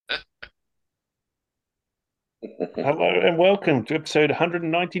Hello and welcome to episode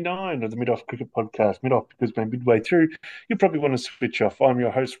 199 of the Mid-Off Cricket Podcast. Mid-Off, because we're midway through, you probably want to switch off. I'm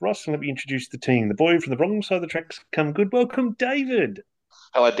your host, Ross, and let me introduce the team. The boy from the wrong side of the tracks come good. Welcome, David.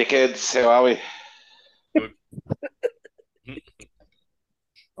 Hello, dickheads. How are we? Good.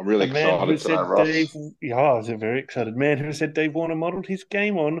 I'm really A man who excited has today, said Dave, Ross. yeah, I was a very excited man who has said Dave Warner modelled his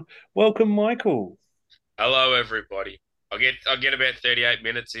game on. Welcome, Michael. Hello, everybody. I'll get about 38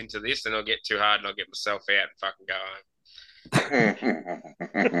 minutes into this, and I'll get too hard, and I'll get myself out and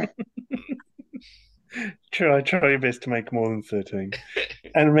fucking go Try your best to make more than 13.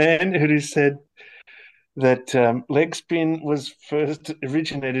 And a man who has said that leg spin was first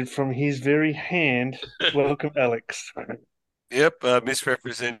originated from his very hand. Welcome, Alex. Yep,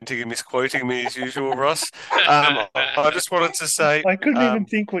 misrepresenting and misquoting me as usual, Ross. home. I just wanted to say, I couldn't even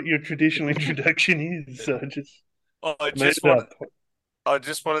think what your traditional introduction is, so I just I made just it wanted, up. I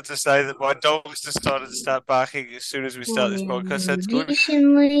just wanted to say that my dogs decided to start barking as soon as we start this podcast. That's good.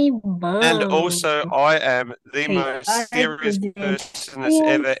 Traditionally And bold. also, I am the Hey, most I serious present person that's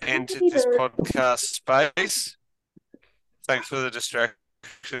ever entered this podcast space. Thanks for the distraction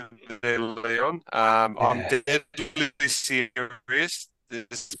there, Leon. I'm deadly serious.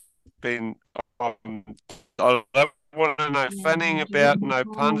 There's been, I don't want to know fanning about, no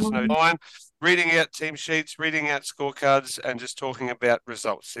puns, no line. Reading out team sheets, reading out scorecards, and just talking about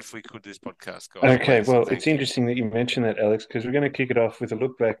results. If we could, this podcast, guys. Okay, Please. well, Thank it's you. interesting that you mentioned that, Alex, because we're going to kick it off with a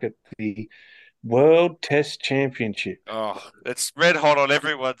look back at the World Test Championship. Oh, it's red hot on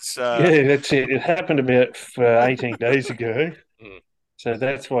everyone's. Yeah, that's it. It happened about 18 days ago, Mm. so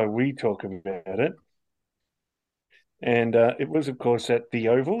that's why we talk about it. And it was, of course, at the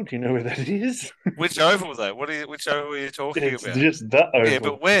Oval. Do you know where that is? Which oval though? Which oval are you talking It's about? just the Yeah, Oval.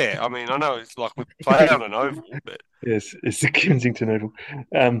 but where? I mean, I know it's like we play on an oval, but Yes, it's the Kensington Oval.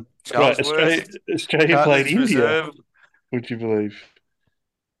 Right, Australia, Charlesworth, Australia played Cartley's India, Reserve. would you believe?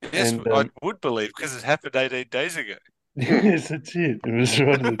 Yes, And I would believe because it happened 18 days ago. yes, that's it. It was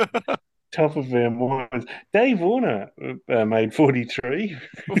right at the top of our minds. Dave Warner made 43.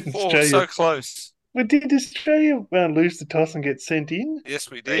 Oh, Australia. so close. But did Australia lose the toss and get sent in?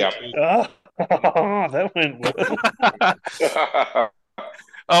 Yes, we did. Yep. Oh, that went well.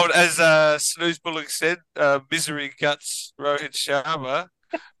 Oh, as Snooze Bullock said, misery guts Rohit Sharma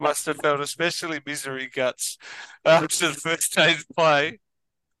must have felt especially misery guts after the first day's play.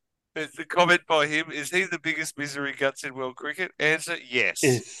 The comment by him is he the biggest misery guts in world cricket? Answer yes.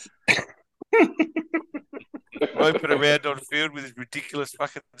 Yes. Moping around on field with his ridiculous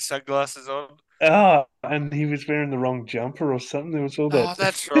fucking sunglasses on. Oh, and he was wearing the wrong jumper or something. There was all Oh, that.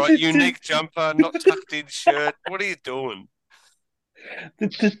 that's right. Unique jumper, not tucked in shirt. What are you doing?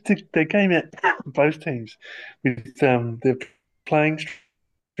 They came out, both teams, with their playing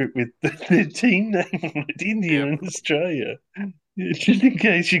strip with the team name on it, India Yeah. and Australia. Just in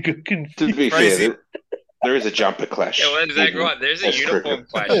case you got To be confused. fair, Crazy. there is a jumper clash. Yeah, well, exactly in right. There's a Test uniform cricket.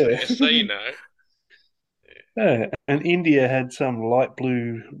 clash Yeah. there, so you know. And India had some light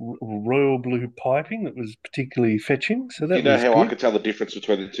blue, royal blue piping that was particularly fetching. So Do you that know was how I good. could tell the difference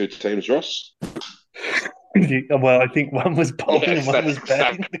between the two teams, Ross? Well, I think one was bowling and Yes, one that's was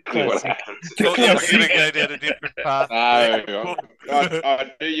batting. The exactly what classic. happened. The Thought you were going to classic. go down a different path. No,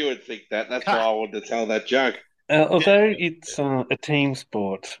 I knew you would think that. That's why I wanted to tell that joke. Although it's a team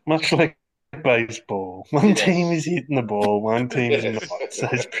sport, much like baseball, one Yes. team is hitting the ball, one team is Yes. not. So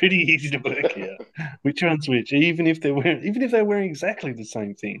it's pretty easy to work out which one's which, even if they're wearing exactly the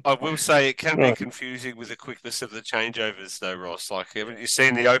same thing. I will say it can be Right. confusing with the quickness of the changeovers, though, Ross. Like, haven't you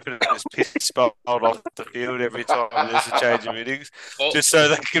seen the openers piss bowled off the field every time there's a change of innings, Well, just so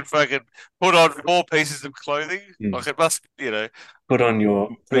they can fucking put on 4 pieces of clothing? Mm. Like, it must, Put on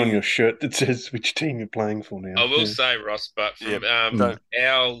your shirt that says which team you're playing for now. I will Yeah. say, Ross, but from don't.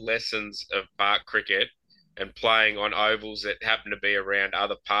 our lessons of park cricket and playing on ovals that happen to be around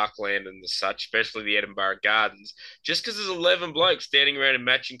other parkland and the such, especially the Edinburgh Gardens, just because there's 11 blokes standing around in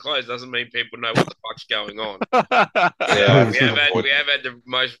matching clothes doesn't mean people know what the fuck's going on. Yeah, we that's have a good had point.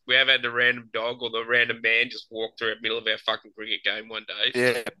 we have had the random dog or the random man just walk through the middle of our fucking cricket game one day.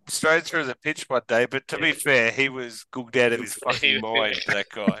 Yeah, straight through the pitch one day. But to be fair, he was googed out of his fucking mind, that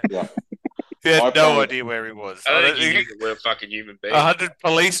guy. Yeah. He had I no played- idea where he was. I don't think he knew we're a fucking human being. 100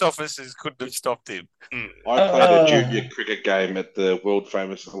 police officers couldn't have stopped him. I played a junior cricket game at the world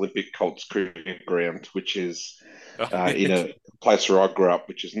famous Olympic Colts cricket ground, which is in a place where I grew up,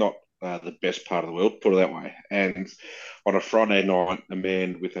 which is not the best part of the world, put it that way. And on a Friday night, a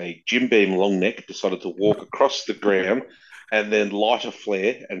man with a Jim Beam long neck decided to walk across the ground and then light a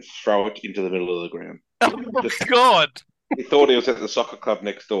flare and throw it into the middle of the ground. Oh, my God. He thought he was at the soccer club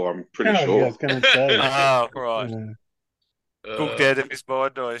next door. I'm pretty Oh, yeah, I sure. was going to say. Oh, right. Booked out of his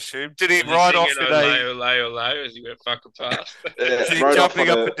mind, I assume. Did he Was ride singing off in Olay, a... Olay, Olay as he went fucking past? Was he Rode off jumping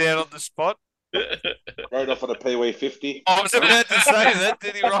on up a and down on the spot? Pee Wee 50. I was about to say that.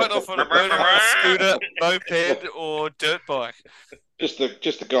 Did he ride off on a motorbike, scooter, moped, or dirt bike? Just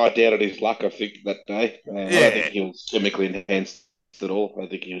a guy down at his luck, I think, that day. I don't think he was chemically enhanced at all. I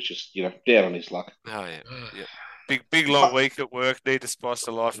think he was just, down on his luck. Oh, yeah. Big long week at work. Need to spice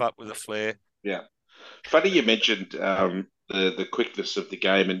the life up with a flair. Yeah. Funny you mentioned the quickness of the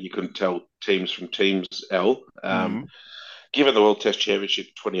game, and you couldn't tell teams from teams, Al. Given the World Test Championship,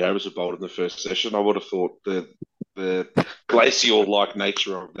 20 overs were bowled in the first session, I would have thought the glacial-like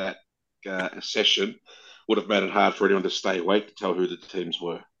nature of that session would have made it hard for anyone to stay awake to tell who the teams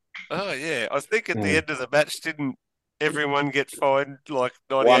were. Oh, yeah. I think at the end of the match, didn't everyone get fined like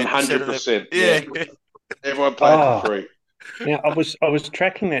 98% of them? Yeah. Everyone played for free. Yeah, I was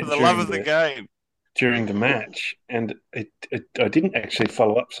tracking that for the love of the game during the match, and I didn't actually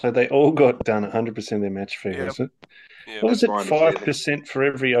follow up. So they all got done 100% of their match fee, was it? Yeah, what was it? 5% for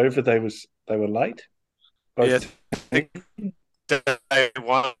every over they were late. Both I think they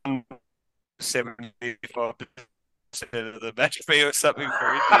won 75% of the match fee or something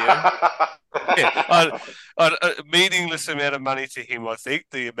for India. Meaningless amount of money to him, I think,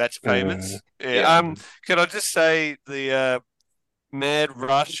 the match payments. Can I just say the mad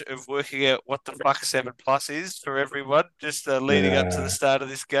rush of working out what the fuck 7+ is for everyone, just leading up to the start of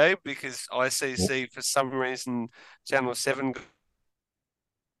this game, because ICC, for some reason, Channel 7...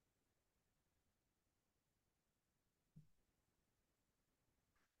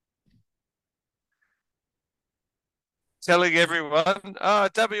 telling everyone,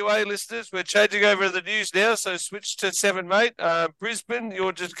 WA listeners, we're changing over the news now, so switch to 7, mate. Brisbane,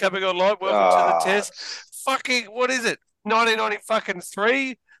 you're just coming online. Welcome to the test. Fucking, what is it?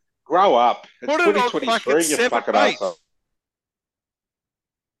 1993? Grow up. It's Put 2023, you 7, fucking mate. asshole.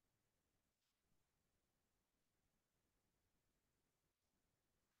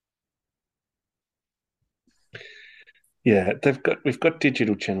 Yeah, we've got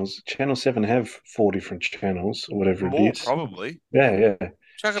digital channels. Channel 7 have 4 different channels or whatever it is. Probably. Yeah.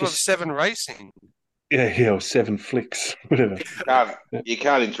 Chuck it on 7 Racing. Yeah, or 7 Flicks, whatever. You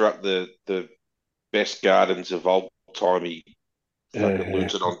can't interrupt the best gardens of old timey fucking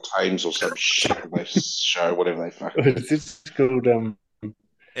Luton on Thames or some shit they show, whatever they fucking. What is this called?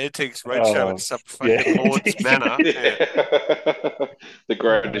 Antiques Roadshow at some fucking Lord's Manor. The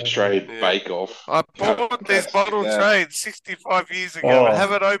Great Australian Bake Off. I bought these bottle trains 65 years ago and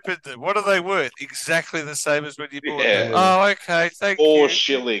haven't opened them. What are they worth? Exactly the same as when you bought them. Oh, okay. Thank you. 4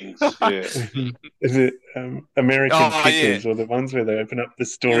 shillings. Yeah. Is it American Pickers or the ones where they open up the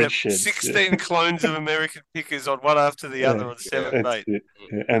storage sheds? 16 clones of American Pickers on one after the other on 7, mate.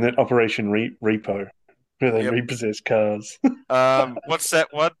 And then Operation Repo. Where they repossess cars. What's that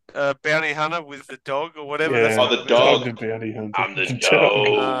one? Bounty Hunter with the dog or whatever. Yeah. The dog. The Bounty Hunter. I'm the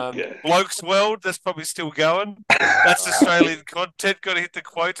dog. Bloke's World, that's probably still going. That's Australian content. Got to hit the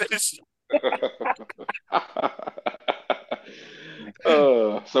quotas.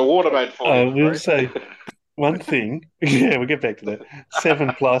 So Watermate 40. We'll say one thing. Yeah, we'll get back to that.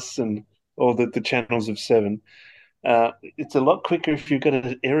 7+ and all the channels of 7. It's a lot quicker if you've got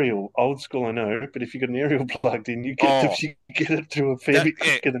an aerial. Old school, I know, but if you've got an aerial plugged in, you get it through a fair bit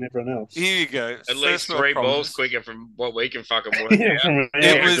quicker than everyone else. Here you go. At least 3 balls quicker from what we can fucking work out.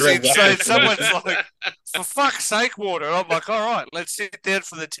 It was insane. Someone's like, for fuck's sake, water. And I'm like, all right, let's sit down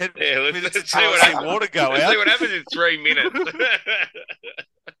for the 10 minutes and see water go out. Let's see what happens in 3 minutes.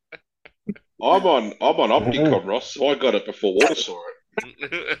 I'm on Opticon, Ross. So I got it before water saw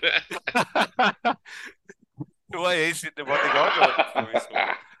it. The way he's hitting the one thing I got.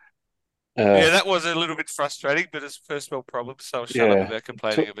 That was a little bit frustrating, but it's a first world problem, so I'll shut up about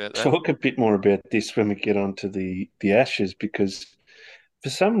complaining about that. Talk a bit more about this when we get onto the Ashes, because for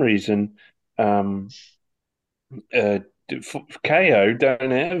some reason, KO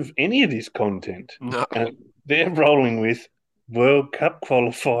don't have any of this content. No. And they're rolling with World Cup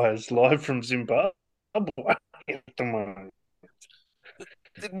qualifiers live from Zimbabwe at the moment.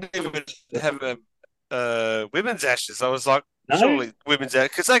 Didn't even have women's Ashes. I was like, surely women's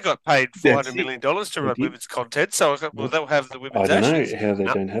Ashes, because they got paid $400 million to run women's content. So I thought, well, they'll have the women's Ashes. I don't know how they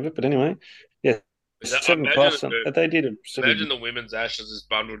don't have it, but anyway, 7+. They did it. Imagine the women's Ashes is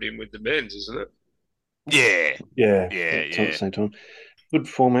bundled in with the men's, isn't it? Yeah. At the same time, good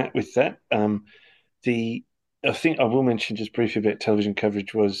format with that. I think I will mention just briefly about television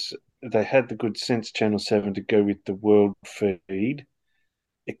coverage was they had the good sense Channel 7 to go with the world feed.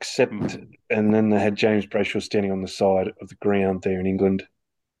 except, and then they had James Brayshaw standing on the side of the ground there in England,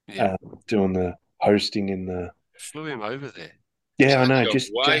 doing the hosting in the. Flew him over there. Yeah, I know. A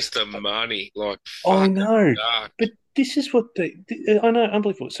Just waste of money. Like, I know, fuck. but this is what I know,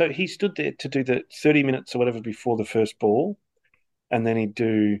 unbelievable. So he stood there to do the 30 minutes or whatever before the first ball, and then he'd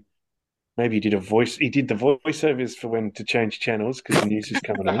do. Maybe he did a voice. He did the voiceovers for when to change channels because the news is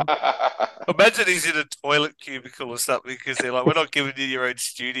coming on. Imagine he's in a toilet cubicle or something because they're like, "We're not giving you your own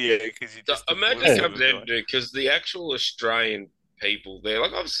studio because you just." Imagine comes in because the actual Australian people, they're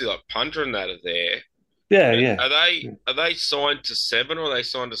like obviously like Punter and that are there. Yeah, yeah. Are they signed to Seven or are they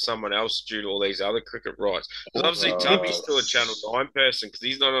signed to someone else due to all these other cricket rights? Because obviously Tubby's still a Channel 9 person because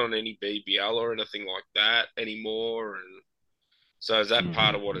he's not on any BBL or anything like that anymore. And so is that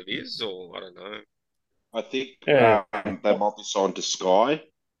part of what it is, or I don't know? I think they might be signed to Sky.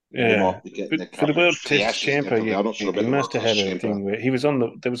 Yeah, but for the World Test Champion, he must have had a thing where he was on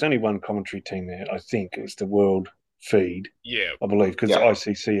the. There was only one commentary team there, I think. It was the World Feed, I believe, because it's an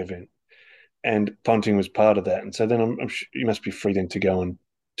ICC event, and Ponting was part of that. And so then I'm sure you must be free then to go and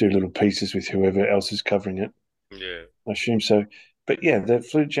do little pieces with whoever else is covering it. Yeah, I assume so. But yeah, they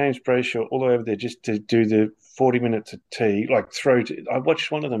flew James Brayshaw all the way over there just to do the 40 minutes of tea, like I watched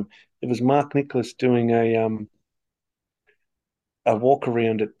one of them. It was Mark Nicholas doing a walk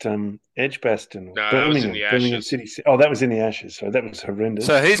around at Edgbaston, Birmingham City. Oh, that was in the Ashes, so that was horrendous.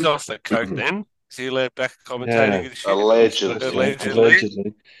 So he's off the coke then. Is he laid back commentating? Yeah.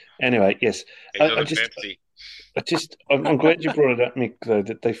 Allegedly. Anyway, yes. I'm glad you brought it up, Mick, though,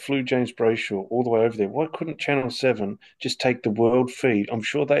 that they flew James Brayshaw all the way over there. Why couldn't Channel 7 just take the world feed? I'm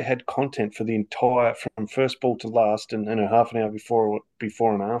sure they had content for the entire, from first ball to last and half an hour before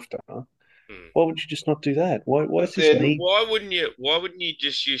and after. Why would you just not do that? Why is this need? Why wouldn't you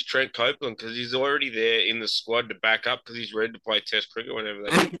just use Trent Copeland because he's already there in the squad to back up because he's ready to play Test cricket whenever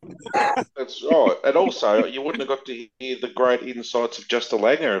they. That's right, and also you wouldn't have got to hear the great insights of Just a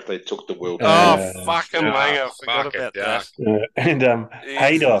Langer if they took the world. Fucking Langer! I forgot about that. And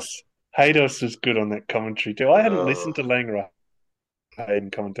Haydos was good on that commentary too. I hadn't listened to Langer.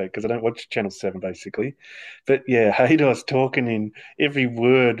 Hayden commentate because I don't watch Channel 7 basically. But yeah, Haydos talking in every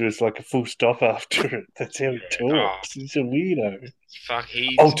word was like a full stop after it. That's how he talks. He's a weirdo. Fuck,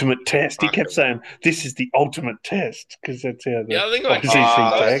 ultimate test. He kept saying, "This is the ultimate test," because that's how the I think like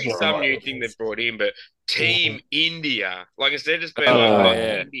some new thing they brought in, but Team India. Like instead of just being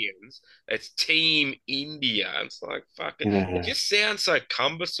Indians, it's Team India. It's like fucking it just sounds so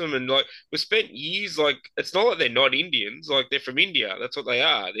cumbersome and like we spent years like it's not like they're not Indians, like they're from India. That's what they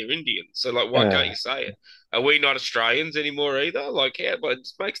are. They're Indians. So like why can't you say it? Are we not Australians anymore either? Like how but it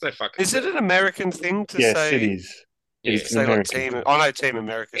makes no fucking sense. Is it an American thing to say? Yes, it is. It's like Team. I know Team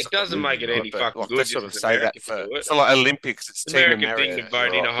America. It doesn't make it any fucking good. They sort of say that for it's like Olympics. It's Team America. Thing to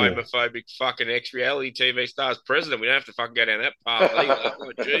vote in a homophobic fucking ex-reality TV star's president. We don't have to fucking go down that path either.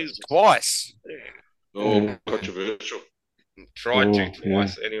 Oh, Jesus. Twice. Controversial. Tried to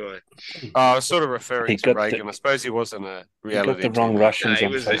twice anyway. I was sort of referring to Reagan. I suppose he wasn't a reality. He got the wrong Russians. No,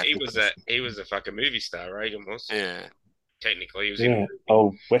 he was a fucking movie star. Reagan was. Yeah. Technically, he was.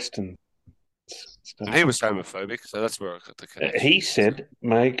 Old Western. And he was homophobic, so that's where I got the connection. He said,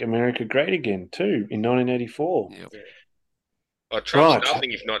 "Make America Great Again" too in 1984. Yep. Trump's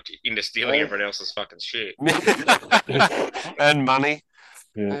nothing if not into stealing everyone else's fucking shit and money.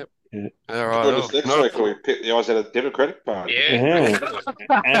 Yeah. All right. Next week we pick the eyes out of the Democratic Party. Yeah.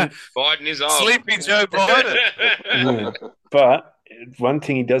 And Biden is old. Sleepy Joe Biden. But one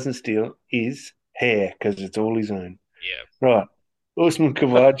thing he doesn't steal is hair because it's all his own. Yeah. Right. Usman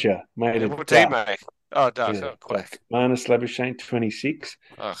Khawaja made What teammate? Oh, Quack. Marnus Labuschagne, 26.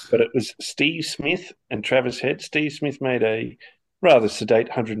 But it was Steve Smith and Travis Head. Steve Smith made a rather sedate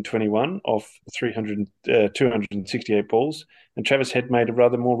 121 off 268 balls, and Travis Head made a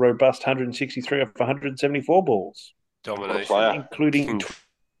rather more robust 163 off 174 balls. Domination. Including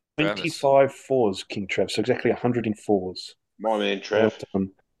 25 fours, King Trav. So exactly 104s. My man, Trav.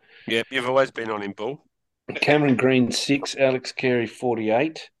 Yep, you've always been on him, Bull. Cameron Green 6, Alex Carey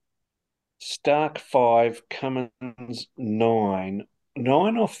 48, Stark 5, Cummins 9.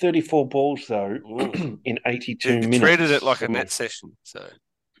 9 off 34 balls though in 82 minutes. Treated it like a net session, so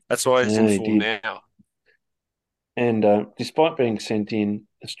that's why it's in full now. And despite being sent in,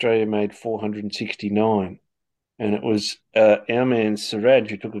 Australia made 469, and it was our man Siraj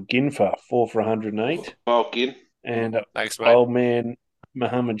who took a Ginfa 4 for 108. Oh, Gin. And thanks, mate. Old man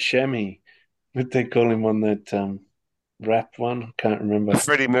Muhammad Shami. What they call him on that rap one? I can't remember.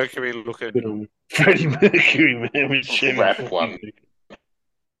 Freddie Mercury looking. Freddie Mercury, man. With rap one.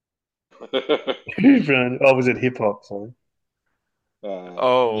 Was it hip hop? Sorry. I don't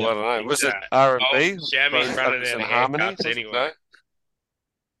know. Was it R&B? Shammy's running out of haircuts anyway.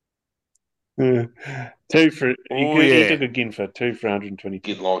 Yeah. He took a gin for 2 for 122.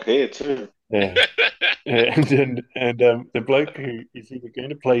 Get long hair too. Yeah. And the bloke who is either going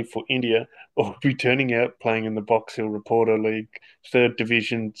to play for India or be turning out playing in the Box Hill Reporter League 3rd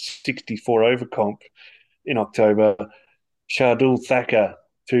Division 64 over comp in October, Shardul Thacker,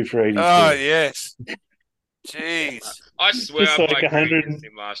 2 for 82. Oh, yes. Jeez. I swear Just I like played 100 against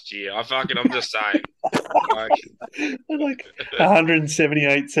him last year. I'm just saying. Like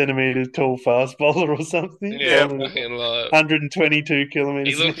 178 centimeters tall fast bowler or something. Yeah, Bowling at fucking like, 122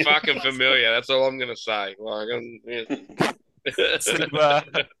 kilometers. he looked an hour. fucking familiar. That's all I'm gonna say. Like, I'm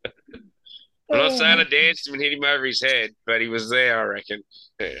not saying I danced him and hit him over his head, but he was there, I reckon.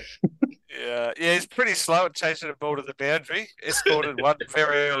 Yeah, he's pretty slow at chasing a ball to the boundary. Escorted one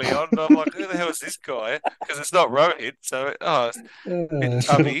very early on, and I'm like, who the hell is this guy? Because it's not Rohit, so it's a bit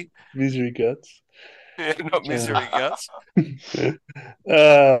tubby. Misery guts. Yeah, not misery guts. He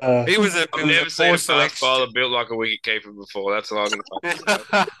was a I've never seen poor a fast selection. bowler built like a wicket keeper before. That's all I'm going to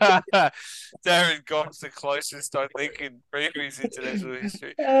say. Darren Gott's the closest, I think, in previous international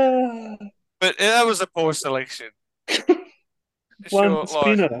history. Ah, But that was a poor selection. one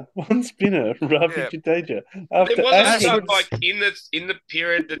spinner, Ravi Jadeja. After There wasn't Ashwin- some, like in the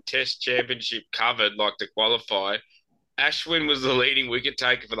period the Test Championship covered, like to qualify, Ashwin was the leading wicket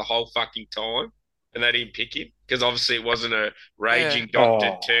taker for the whole fucking time, and they didn't pick him because obviously it wasn't a raging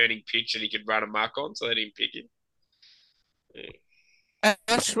doctored turning pitch that he could run amok on, so they didn't pick him.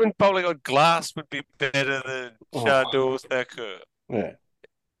 Ashwin bowling on glass would be better than Shardul Thakur. Yeah.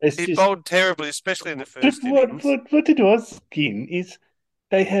 He bowled terribly, especially in the first innings. What it was, Gin, is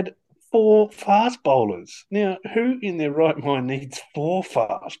they had 4 fast bowlers. Now, who in their right mind needs 4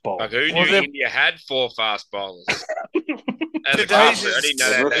 fast bowlers? Like, who knew India had 4 fast bowlers? Today's I didn't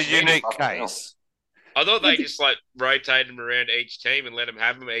know that. a unique case. I thought they just like rotated them around each team and let them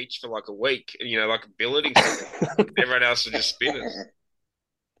have them each for like a week, like a billeting. Everyone else was just spinners.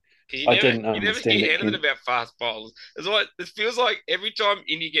 I didn't understand hear it. anything about fast bowlers. It's like it feels like every time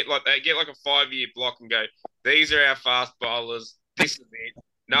India get like a 5-year block and go, these are our fast bowlers. This is it.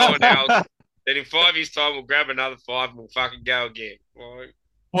 No one else. Then in 5 years' time, we'll grab another 5 and we'll fucking go again.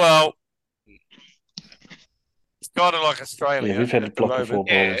 Well, it's kind of like Australia. Yeah, we've had a block of 4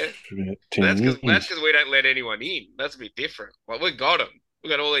 bowlers for about 10 years. That's because we don't let anyone in. That's a bit different. Like, we got them. We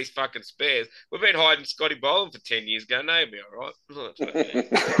got all these fucking spares. We've been hiding Scotty Boland for 10 years going, no, he'll be all right.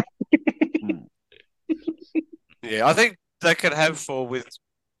 Yeah, I think they could have 4 with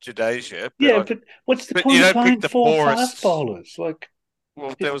Jadeja. But what's the point of playing 4 fast bowlers?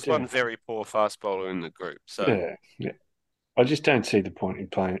 Well, there was one very poor fast bowler in the group. So yeah. I just don't see the point in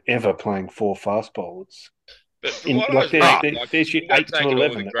playing 4 fast bowlers. But there's your 8 to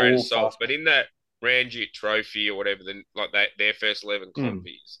 11 all fast. But in that Ranjit Trophy or whatever, their first 11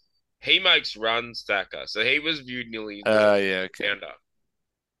 compies, he makes runs, Thacker. So he was viewed nearly as a rounder.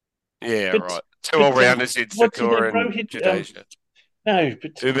 Yeah, right. 2 all-rounders in Thakur and Jadeja. No,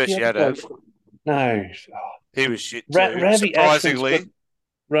 but Umesh Yadav. No. He was shit too, surprisingly.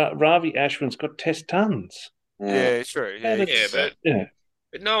 Ravi Ashwin's got Test tons. Yeah, true.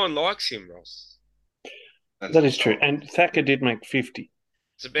 But no one likes him, Ross. That is true. And Thacker did make 50.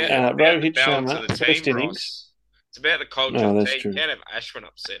 It's about Rohit the balance Sharma, of the first team, innings. Ross. It's about the culture of the team. You can't have Ashwin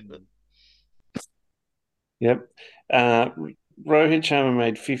upset them. Yep. Rohit Sharma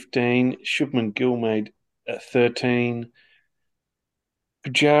made 15. Shubman Gill made 13.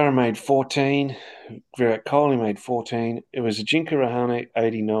 Pujara made 14. Virat Kohli made 14. It was Ajinkya Rahane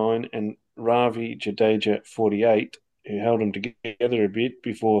 89 and Ravi Jadeja 48 who held them together a bit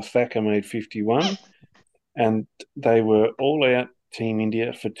before Thacker made 51. And they were all out Team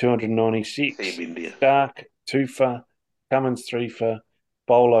India for 296. Team India. Stark 2 for, Cummins 3 for,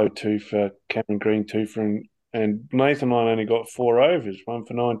 Bolo 2 for, Cameron Green 2 for, and Nathan Lyon only got 4 overs, 1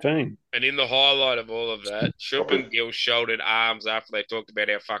 for 19. And in the highlight of all of that, Shubman Gill shouldered arms after they talked about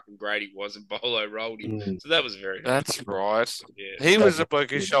how fucking great he was, and Bolo rolled him. So that was very nice. That's right. Yeah. He was a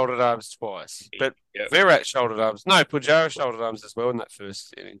bloke who shouldered arms twice. But Virat shouldered arms. No, Pujara shouldered arms as well in that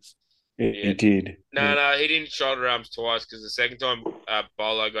first innings. He did. No, he didn't shoulder arms twice because the second time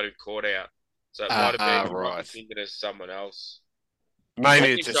Bolo got him caught out. So it might have been right. Thinking of someone else.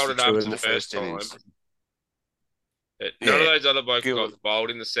 Maybe it just shouldered arms in the first innings. None of those other blokes got bowled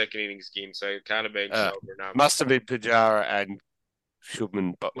in the second innings again, so it can't have been shouldering arms. Must have been Pujara and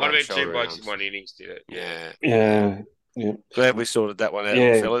Shubman. Might have been 2 blokes in one innings, did it? Yeah. Yeah. Yeah. Glad we sorted that one out,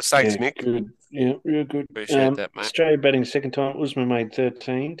 Yeah, fellas. Thanks, Nick. Good. Yeah, real good. Appreciate that, mate. Australia batting second time. Usman made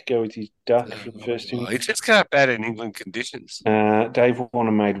 13 to go with his duck for the first He innings. just can't bat in England conditions. Dave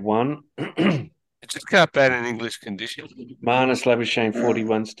Warner made 1. He just can't bat in English conditions. Marnus Labuschagne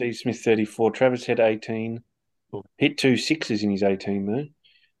 41, Steve Smith 34, Travis Head 18. Hit 2 sixes in his 18 though.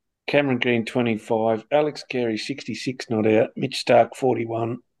 Cameron Green 25, Alex Carey 66 not out, Mitch Stark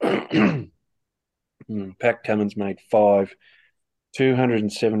 41. Pat Cummins made 5,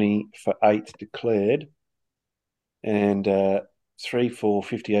 270 for 8 declared, and 3 for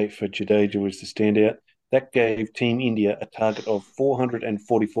 58 for Jadeja was the standout. That gave Team India a target of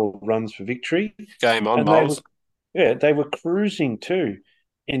 444 runs for victory. Game on, Bowles. They were cruising too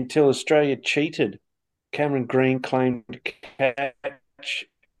until Australia cheated. Cameron Green claimed catch,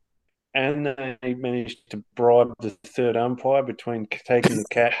 and they managed to bribe the third umpire between taking the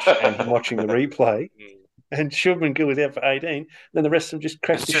catch and him watching the replay. And Shubman Gill was out for 18. Then the rest of them just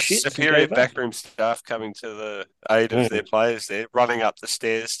cracked the shit. Superior backroom staff coming to the aid of their players there, running up the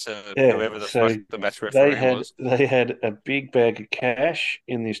stairs to whoever the match referee was. They had a big bag of cash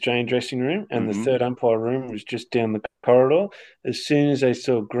in the Australian dressing room, and the third umpire room was just down the corridor. As soon as they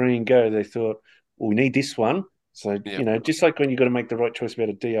saw Green go, they thought, well, we need this one. So, just like when you've got to make the right choice about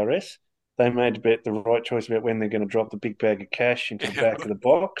a DRS, they made the right choice about when they're going to drop the big bag of cash into the back of the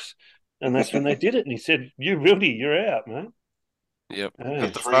box. And that's when they did it. And he said, you're out, man. Yep.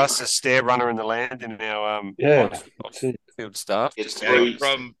 The fastest stair runner in the land in our field staff.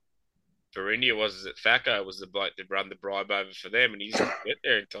 From for India was that Thacker was the bloke that run the bribe over for them, and he didn't get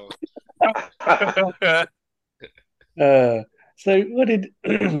there in time. So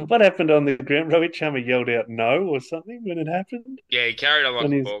what happened on the ground? Rohit Sharma yelled out no or something when it happened? Yeah, he carried on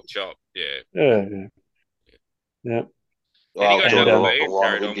like a ball chop. Yeah. Yeah. And he got LB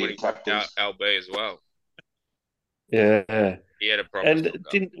carried on when he took out LB as well. Yeah. He had a problem.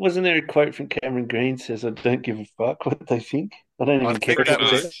 And wasn't there a quote from Cameron Green says, I don't give a fuck what they think? I don't even care. That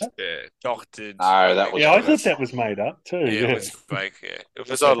was doctored. No, that was I thought that was made up too. Yeah, it was fake, It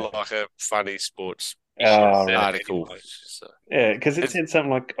was on like a funny sports article. Anyway. Yeah, because it said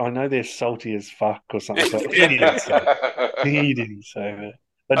something like, I know they're salty as fuck or something. He didn't say that. He didn't say that.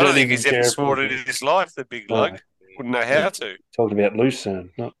 I don't think he's ever sworn in his life, the big lug. Wouldn't know how to. Talking about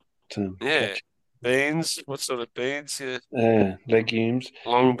lucerne, not beans. What sort of beans? Legumes.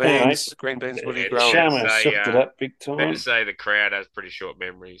 Long beans, green beans. What are you growing? Sharma sucked it up big time. Better say the crowd has pretty short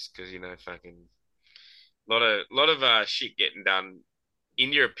memories because fucking lot of shit getting done.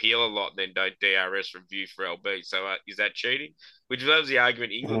 India appeal a lot, then don't DRS review for LB. So is that cheating? Which was the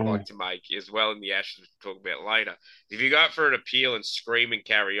argument England like to make as well in the Ashes, which we'll talk about later. If you go out for an appeal and scream and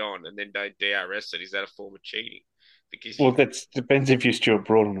carry on, and then don't DRS it, is that a form of cheating? Well, that depends if you're Stuart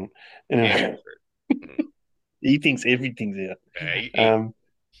Broad or not. Anyway, he thinks everything's out.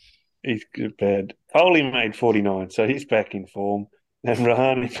 He's good, bad. Foley made 49, so he's back in form. And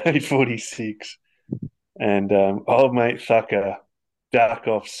Rahane made 46. And old mate Thacker duck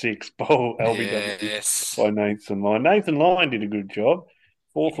off 6, bowl LBW by Nathan Lyon. Nathan Lyon did a good job.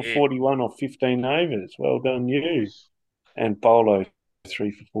 4 for 41 off 15 overs. Well done, you. And Bolo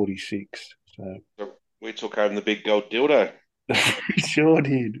 3 for 46. So we took home the big gold dildo. We sure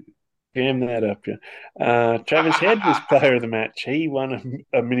did. Jam that up, yeah. Travis Head was player of the match. He won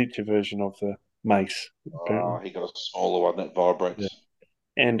a miniature version of the mace. Apparently. He got a smaller one that vibrates. Yeah.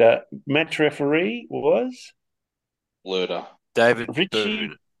 And match referee was? Lurder. David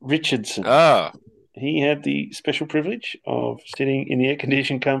Richardson. He had the special privilege of sitting in the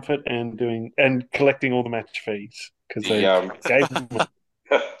air-conditioned comfort and collecting all the match fees because they gave him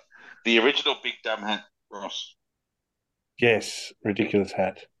the original big dumb hat, Ross. Yes, ridiculous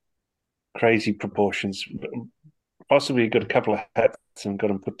hat, crazy proportions. Possibly got a couple of hats and got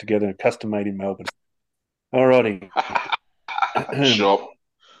them put together, custom made in Melbourne. Alrighty. Shop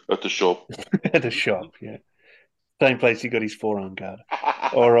at the shop. At the shop, yeah. Same place he got his forearm guard.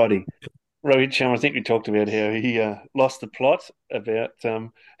 Alrighty. Rohit Sharma, I think we talked about how he lost the plot about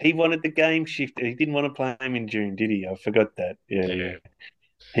he wanted the game shifted. He didn't want to play him in June, did he? I forgot that. Yeah.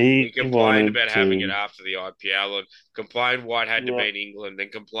 He complained about having it after the IPL and complained why it had to be in England, then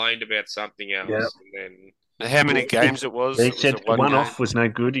complained about something else. And then how many games it was? He said one off was no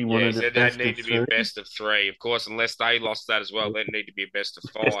good. He wanted it best need to be a best of 3. Of course, unless they lost that as well, then need to be a best of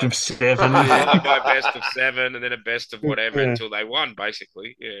 5. Best of 7. By best of 7 and then a best of whatever until they won,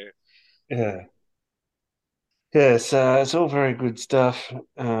 basically. Yeah. Yeah, so it's all very good stuff.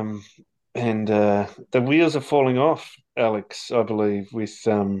 And the wheels are falling off, Alex, I believe, with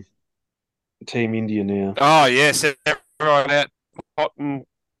Team India now. Oh, yes. Everyone out potting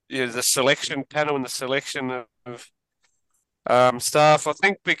the selection panel and the selection of Staff, I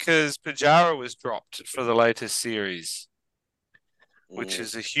think because Pajara was dropped for the latest series, which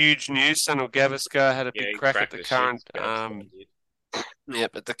is a huge news. Sunil Gavaskar had a big crack at the current, at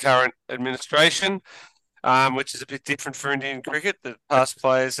the current administration, which is a bit different for Indian cricket. The past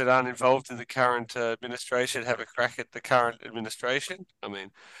players that aren't involved in the current administration have a crack at the current administration. I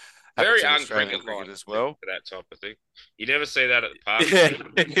mean, very un-cricket cricket as well. For that type of thing. You never see that at the park.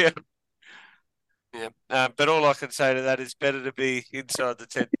 Yeah. But all I can say to that is better to be inside the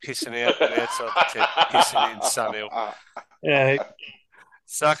tent pissing out than outside the tent pissing in, Sunil. Yeah.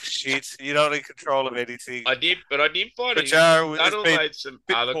 Sucks shit. You're not in control of anything. I did find it. Sunil made some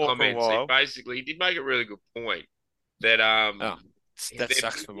other comments. He did make a really good point that that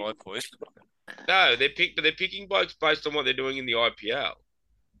sucks for my point. No, they're picking blokes based on what they're doing in the IPL.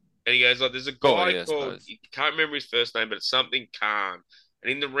 And he goes like, there's a guy called, I can't remember his first name, but it's something Khan.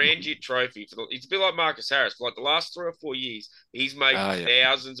 And in the Ranji Trophy, it's a bit like Marcus Harris. For like the last 3 or 4 years, he's made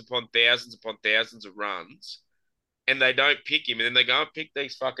thousands upon thousands upon thousands of runs, and they don't pick him. And then they go and pick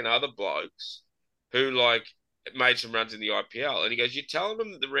these fucking other blokes who like made some runs in the IPL. And he goes, you're telling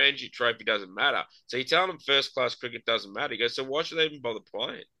them that the Ranji Trophy doesn't matter. So you're telling them first class cricket doesn't matter. He goes, so why should they even bother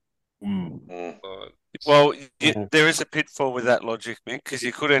playing? Well, there is a pitfall with that logic, Mick, because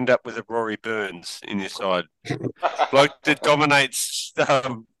you could end up with a Rory Burns in your side. Bloke that dominates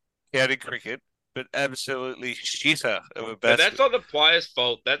county cricket, but absolutely shitter of a batsman. But that's not the player's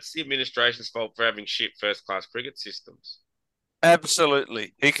fault. That's the administration's fault for having shit first-class cricket systems.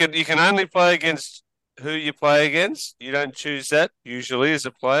 Absolutely. You can only play against who you play against. You don't choose that, usually, as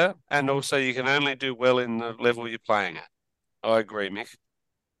a player. And also, you can only do well in the level you're playing at. I agree, Mick.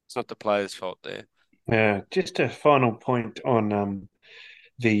 It's not the player's fault there. Yeah, just a final point on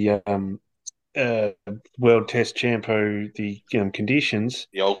the World Test Champo, the conditions.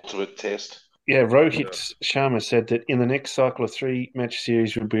 The ultimate test. Yeah, Rohit Sharma said that in the next cycle, a 3-match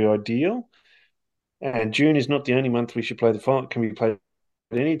series would be ideal. And June is not the only month we should play the final. It can be played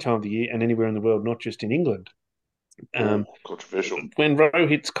at any time of the year and anywhere in the world, not just in England. Controversial. When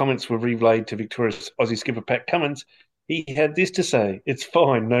Rohit's comments were relayed to Victoria's Aussie skipper Pat Cummins, he had this to say: "It's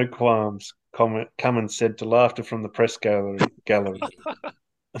fine, no qualms." Cummins said to laughter from the press gallery.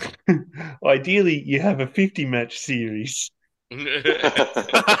 Ideally, you have a 50-match series. I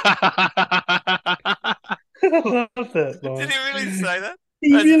love that line. Did he really say that?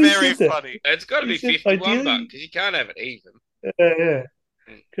 That's really very funny. It's got to be 51, but because you can't have it even. Yeah.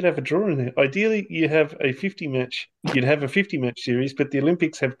 Could have a draw in there. Ideally, you have a 50-match. You'd have a 50-match series, but the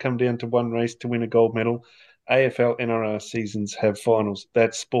Olympics have come down to one race to win a gold medal. AFL, NRL seasons have finals.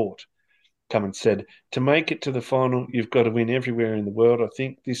 That's sport. Cummins said, to make it to the final, you've got to win everywhere in the world. I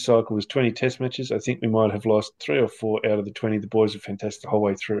think this cycle was 20 test matches. I think we might have lost 3 or 4 out of the 20. The boys are fantastic the whole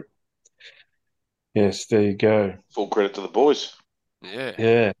way through. Yes, there you go. Full credit to the boys.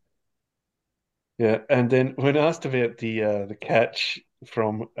 Yeah. And then when asked about the catch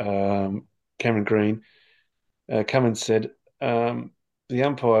from Cameron Green, Cummins said, the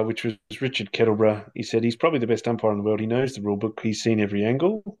umpire, which was Richard Kettleborough, he said he's probably the best umpire in the world. He knows the rule book. He's seen every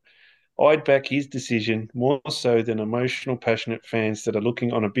angle. I'd back his decision more so than emotional, passionate fans that are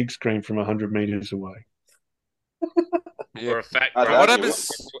looking on a big screen from 100 metres away. Or a fat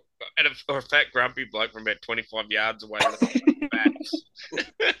grumpy bloke from about 25 yards away.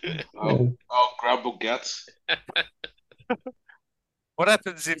 Grumble guts. What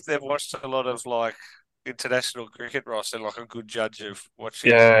happens if they've watched a lot of international cricket, Ross, and a good judge of watching?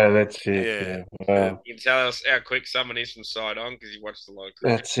 Yeah, that's it. Wow. You can tell us how quick someone is from side on because you watched a lot of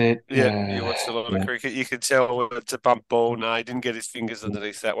cricket. That's it. Yeah, you watched a lot of cricket. You can tell when it's a bump ball. No, he didn't get his fingers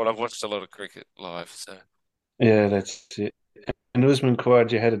underneath that one. I've watched a lot of cricket live, so. Yeah, that's it. And Usman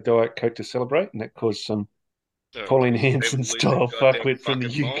Khawaja had a Diet Coke to celebrate, and that caused some Pauline Hanson-style fuckwit from the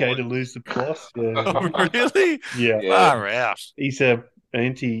UK to lose the plus. Yeah. Oh, really? Yeah. Far out. He's a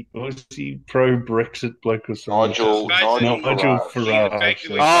pro-Brexit bloke or something. Nigel Farage.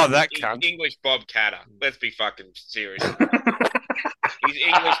 Oh, that cunt. English Bob Catter. Let's be fucking serious. He's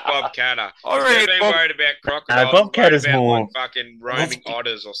English Bob Catter. He's been worried about crocodiles. Bob Catter's more fucking roaming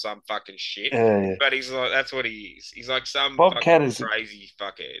otters or some fucking shit. But he's like, that's what he is. He's like some crazy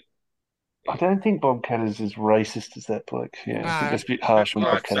fuckhead. I don't think Bob Catter's as racist as that bloke. Yeah, I think that's a bit harsh on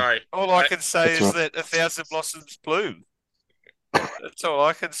Bob Catter. Sorry. All I can say is that 1,000 blossoms bloom. That's all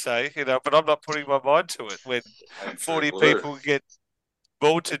I can say, but I'm not putting my mind to it when 40 people get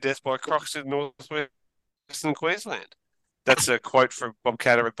bored to death by crocs in northwestern Queensland. That's a quote from Bob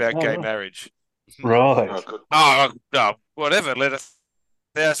Catter about gay marriage. Right. No, whatever. Let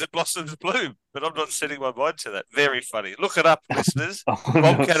 1,000 blossoms bloom, but I'm not setting my mind to that. Very funny. Look it up, listeners.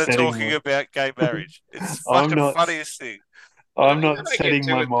 Bob Catter talking about gay marriage. It's the fucking funniest thing. I'm I think not they get setting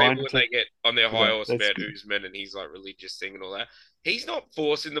to my with people mind when to. they get on their high Yeah, horse that's about good. Usman and he's like religious thing and all that. He's not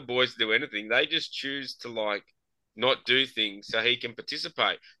forcing the boys to do anything. They just choose to like not do things so he can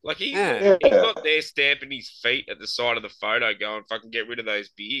participate. Like Yeah. he's not there stamping his feet at the side of the photo going fucking get rid of those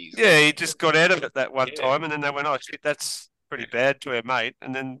beers. Yeah, he just got out of it that one Yeah. time, and then they went, "Oh shit, that's pretty bad to our mate,"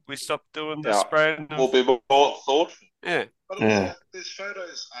 and then we stopped doing the Yeah. spraying. We'll be more thoughtful. Yeah. But Yeah. also, there's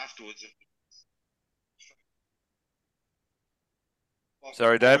photos afterwards. Like,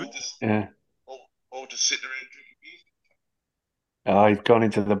 Sorry, David. Yeah. All just sitting around drinking beers. Oh, he's gone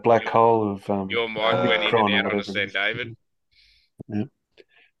into the black hole of Your mic went in Omicron and or out on whatever us it then, is. David. Yeah.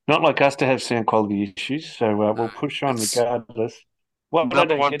 Not like us to have sound quality issues, so we'll push on It's regardless. What I Number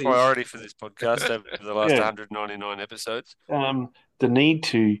don't one get priority for this podcast over the last Yeah. 199 episodes. the need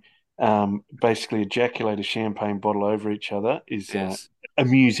to basically ejaculate a champagne bottle over each other is Yes.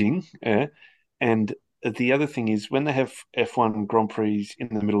 amusing. And the other thing is when they have F1 Grand Prix in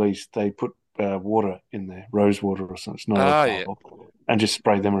the Middle East, they put water in there, rose water or something. It's not alcohol, and just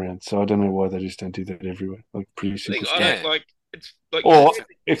spray them around. So I don't know why they just don't do that everywhere. Like pretty I simple think I stuff. don't like it's like Or you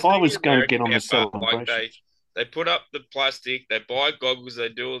if see I the was going to get American on the outback, like celebration, they put up the plastic, they buy goggles, they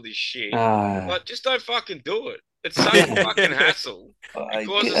do all this shit. uh, Like just don't fucking do it. It's such Yeah. a fucking hassle. I It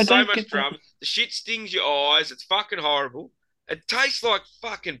causes so don't much get that. drama. The shit stings your eyes. It's fucking horrible. It tastes like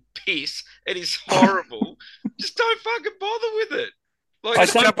fucking piss. It is horrible. Just don't fucking bother with it. Like I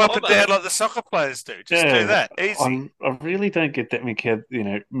Just don't jump up and bother. down like the soccer players do. Just do that. Easy. I really don't get that,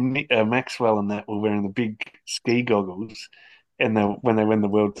 Mick. Maxwell and that were wearing the big ski goggles, and when they win the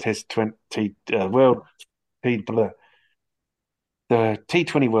World Test 20 World T, blah, the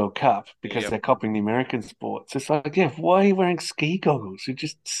T20 World Cup because Yep. they're copying the American sports. It's like, yeah, why are you wearing ski goggles? You're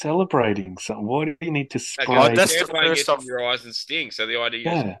just celebrating something. Why do you need to spray? Okay, that's the champagne first gets off- in your eyes and stings, so the idea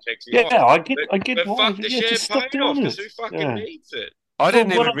Yeah. is it protects your Yeah, eyes. I get But why. fuck the Yeah, just stop champagne off doing because it. who fucking Yeah. needs it? I didn't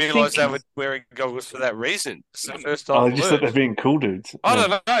Well, what even I'm realise they thinking- were wearing goggles for that reason. It's the first I time. just thought they're being cool dudes. I don't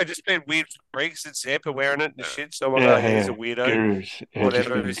know. Just been weird freaks and Zampa wearing it and Yeah. shit. So I'm like, oh, he's a weirdo. Gurus. Yeah, just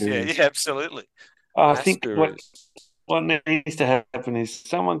Whatever. being Yeah, gurus. yeah, absolutely. I Mass think gurus. what needs to happen is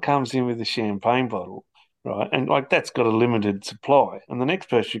someone comes in with a champagne bottle, right? And like that's got a limited supply. And the next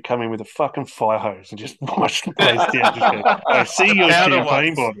person should come in with a fucking fire hose and just wash the place down. Just go, I see your powder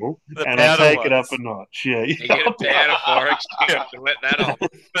champagne ones. bottle The and I powder take it up ones. a notch. Yeah. You get a powder fire extinguisher and let that off.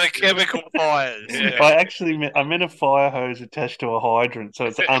 The chemical fires. Yeah. I meant a fire hose attached to a hydrant, so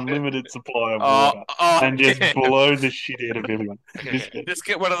it's an unlimited supply of Oh, water. oh, And just yeah. blow the shit out of everyone. Just, Just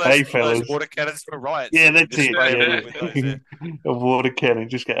get one of Hey, those fellas. water cannons for riots. yeah, that's Just it. spray Yeah. them with those, yeah. A water cannon.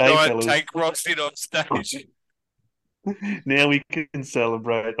 Just go, hey, Giant fellas. tank rocks in on stage. Now we can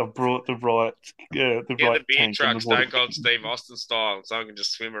celebrate. I've brought the right, Get the right beer tank truck, and the water. Stone Cold Steve Austin style, and someone can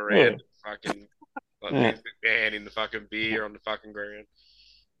just swim around Yeah. and fucking like Yeah. Vince McMahon in the fucking beer on the fucking ground.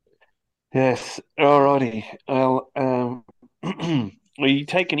 Yes, alrighty. Well, we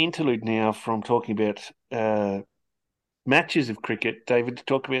take an interlude now from talking about matches of cricket, David, to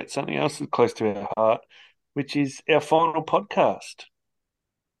talk about something else that's close to our heart, which is our final podcast.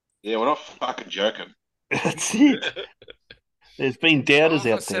 Yeah, we're not fucking joking. That's it. There's been doubters As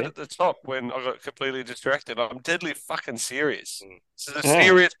I out said there. at the top when I got completely distracted, I'm deadly fucking serious. This is a Yeah.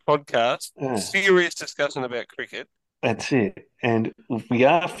 serious podcast, Yeah. serious discussion about cricket. That's it. And we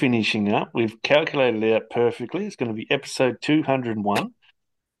are finishing up. We've calculated it out perfectly. It's going to be episode 201,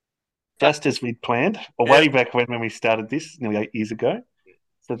 just as we'd planned, way back when we started this, nearly 8 years ago.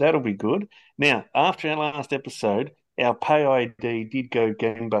 So that'll be good. Now, after our last episode, our pay ID did go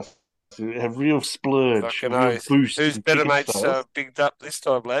gangbusters. A real splurge, Fucking a real oath. boost. Who's in better ticket mates sales. bigged up this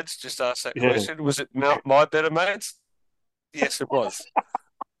time, lads? Just ask that Yeah. question. Was it my better mates? Yes, it was.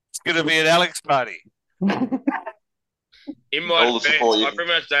 It's going to be an Alex party. In my All the defense, support you I can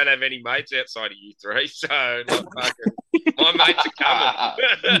pretty much don't have any mates outside of you three, so like, fucking, my mates are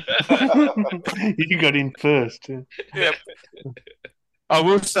coming. You got in first. Yeah. I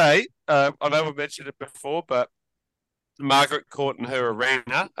will say, I know we mentioned it before, but Margaret caught in her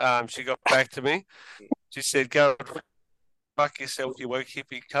arena. She got back to me. She said, "Go and fuck yourself, you woke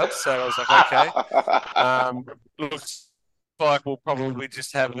hippie cunt." So I was like, "Okay." Looks like we'll probably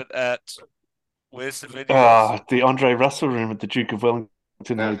just have it at where's the venue? The Andre Russell room at the Duke of Wellington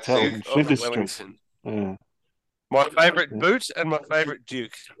Hotel in Of Flinders Street. Wellington. Yeah. My favourite boot and my favourite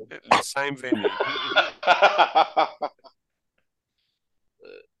Duke at the same venue.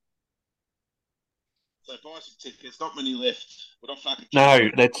 So buy some tickets. Not many left. We're not fucking. No,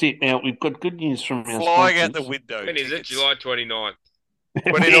 that's it. Now we've got good news from our Flying out the sponsors. window. When is it? tickets. July 29th.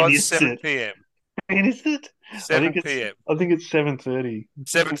 29, When is 7 it? p.m. Is it? 7 p.m. I think it's 7:30.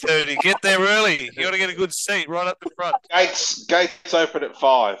 7:30. Get there early. You got to get a good seat right up the front. Gates open at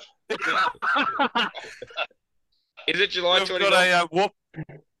 5. Is it July We've 29th? got a whoop.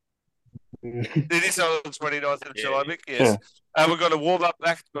 It is on the 29th of July, Mick, yes. We've got a warm-up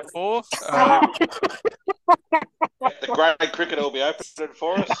act before. The grade cricket will be opening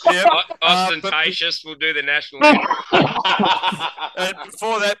for us. Yep. Ostentatious will do the national anthem. And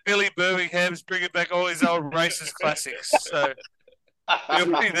before that, Billy Birmingham's bringing back all his old racist classics. So he'll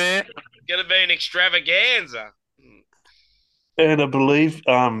be there. It's going to be an extravaganza. And I believe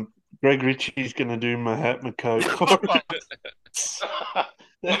Greg Ritchie's going to do Mahatma Code for us.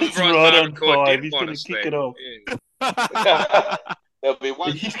 That's right on 5. He's going to kick it off. Yeah. There'll be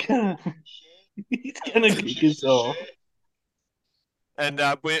one. He's going to kick us off. And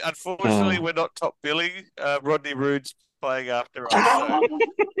unfortunately, we're not top billing. Rodney Rood's playing after us.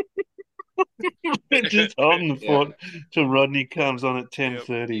 So. Just holding the fort till Rodney comes on at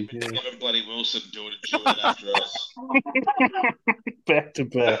 10:30. Yeah. Kevin bloody Wilson doing it after us. Back to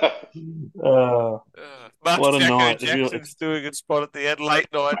back. Mark What a Jacko night. Jackson's doing a spot at the end, late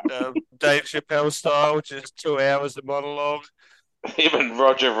night, Dave Chappelle style, which is 2 hours of monologue. Him and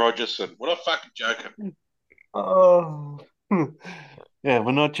Roger Rogerson. What a fucking joker. Oh. Yeah,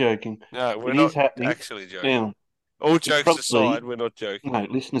 we're not joking. No, we're It not is happening. actually joking. Now, All jokes probably- aside, we're not joking. no,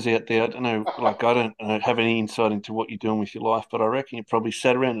 listeners out there, I don't know, like I don't have any insight into what you're doing with your life, but I reckon you probably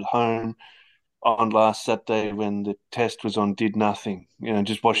sat around at home on last Saturday when the test was on, did nothing,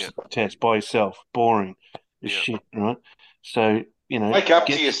 just watched the test by yourself, boring as shit, right? So, Wake up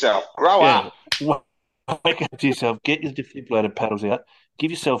to yourself. Grow up. Wake up to yourself, get your defibrillator paddles out,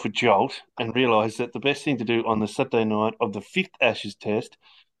 give yourself a jolt, and realise that the best thing to do on the Saturday night of the 5th Ashes test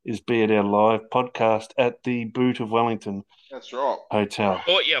is be at our live podcast at the Boot of Wellington That's right. Hotel.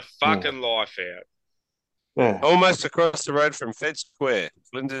 Thought your fucking life out. Yeah. Almost across the road from Fed Square,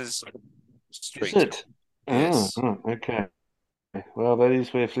 Flinders Street. Is it? Yes. Oh, okay. Well, that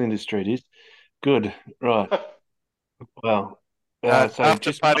is where Flinders Street is. Good. Right. Well, so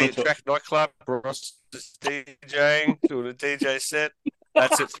after just party at Track Nightclub, Ross is DJing, doing a DJ set.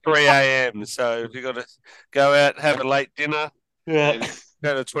 That's at 3 a.m. So if you've got to go out, have a late dinner, yeah.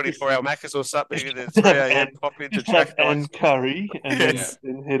 go to 24-hour Macca's or something, and at 3 a.m. pop into Just have Track Night. and curry, and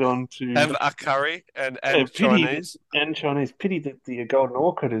then head on to Have a curry and Chinese. Chinese. And Chinese. Pity that the Golden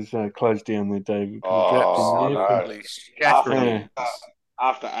Orchid is closed down there, David. Oh, in there. no. Absolutely shattering.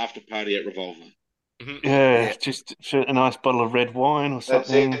 After party at Revolver. Yeah, just a nice bottle of red wine or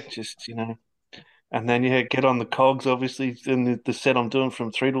something. it. Just and then get on the cogs. Obviously, then the set I'm doing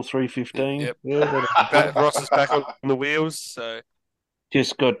from 3 till 3:15. Yep. Yeah, Ross is back on the wheels, so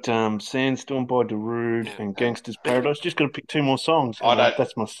just got Sandstorm by Darude and Gangster's Paradise. Just got to pick 2 more songs.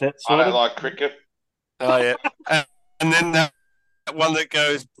 That's my set. I don't like cricket. oh yeah, and then that one that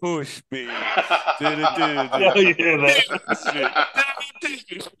goes push me.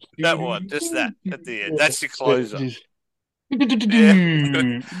 That one, just that at the end. That's your closer.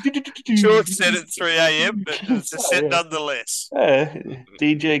 Short set at 3 a.m., but it's a set nonetheless.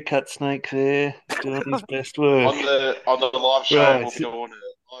 DJ Cut Snake there, doing his best work. On the live show, Right. we'll be doing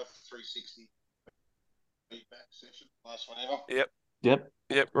a live 360 feedback session. Last one ever. Yep.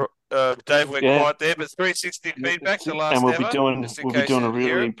 Dave went quiet there, but 360 feedback, the last and we'll ever. be doing just in a case you really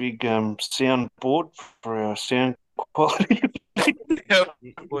hear it. big sound board for our sound quality.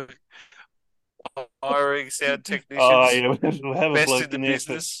 We're hiring sound technicians. Oh yeah, we'll have a Best bloke in the in there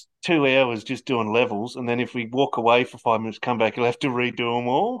for business. 2 hours just doing levels, and then if we walk away for 5 minutes, come back, he'll have to redo them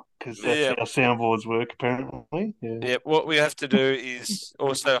all because that's how soundboards work apparently. Yeah, what we have to do is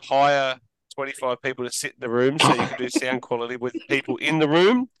also hire 25 people to sit in the room so you can do sound quality with people in the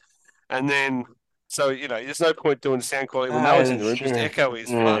room, and then there's no point doing sound quality when no one's in the room. Just echo is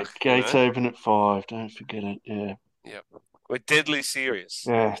fuck. Gates open at 5. Don't forget it. Yeah. We're deadly serious.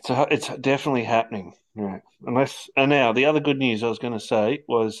 Yeah, it's definitely happening. Right. And now the other good news I was going to say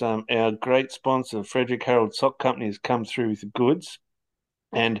was our great sponsor, Frederick Harold Sock Company, has come through with the goods,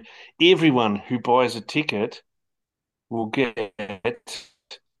 and everyone who buys a ticket will get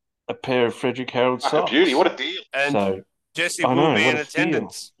a pair of Frederick Harold socks. Beauty, what a deal! And Jesse will be in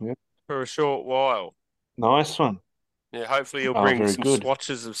attendance for a short while. Nice one. Yeah, hopefully he'll bring some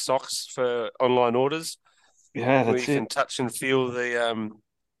swatches of socks for online orders. Yeah, that's where you can touch and feel the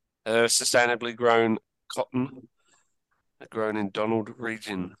sustainably grown cotton grown in Donald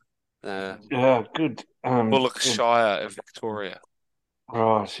region. Good. Bullockshire of Victoria.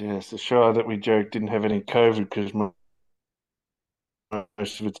 Right, yes. The Shire that we joked didn't have any COVID because most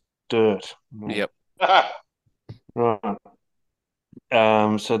of it's dirt. Yep. Right.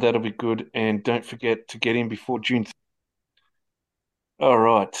 So that'll be good. And don't forget to get in before June. All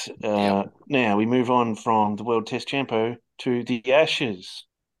right. Now we move on from the World Test Champo to the Ashes.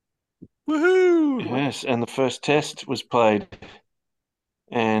 Woohoo! Yes, and the first test was played,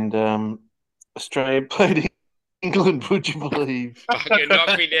 and Australia played England. Would you believe? Fucking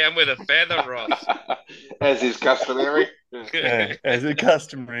knock me down with a feather, Ross. As is customary. Yeah, as a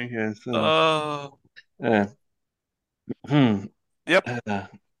customary. Yes. Oh, Hmm. yep.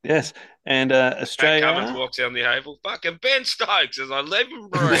 Yes, and Pat Cummins Australia. walks down the oval. Fucking Ben Stokes as I live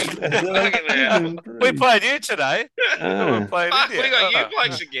and breathe. Fucking hell. We played you today. Ah. We played Fuck, India. we got you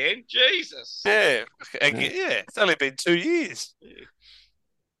blokes again. Jesus. Yeah, it's only been 2 years.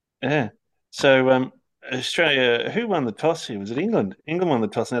 Yeah. So Australia, who won the toss here? Was it England? England won the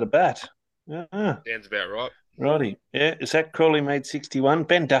toss and had a bat. Ah, Sounds about right. righty. Yeah. Zach Crawley made 61.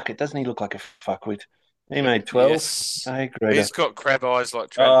 Ben Duckett, doesn't he look like a fuckwit? He made 12. Yes. Hey, great. He's got crab eyes like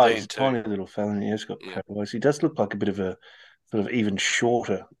Oh, Trent he's Dean a too. tiny little fella. And he's got crab eyes. He does look like a bit of a sort of even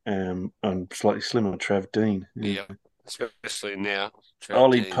shorter and slightly slimmer Trav Dean. Yeah, especially now.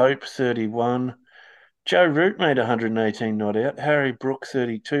 Ollie Dean. Pope, 31. Joe Root made 118 not out. Harry Brook,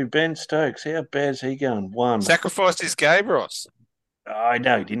 32. Ben Stokes, how bad's he going? 1. Sacrificed his game, Ross. I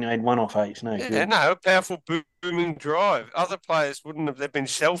know, he didn't add 1 off 8. No, Yeah, good. no, powerful booming drive. Other players wouldn't have. They've been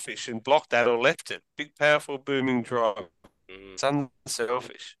selfish and blocked that or left it. Big, powerful booming drive. It's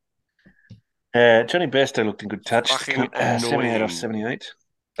unselfish. Johnny Bairstow looked in good touch. Fucking 78 off annoying. 78.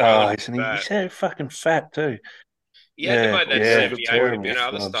 Oh, He's so fucking fat too. He had to make that yeah, 78 with a terrible bit of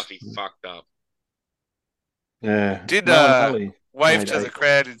other flubs. stuff he fucked up. Yeah. Did Nolan Hulley wave made to the 8.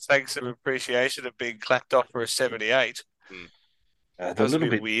 crowd in thanks of appreciation of being clapped off for a 78. They're That was a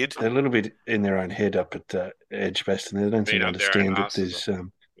bit weird. They're a little bit in their own head up at Edgbaston. They don't seem to Beat up their own understand that asses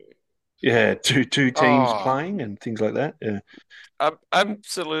there's two teams playing and things like that. Yeah.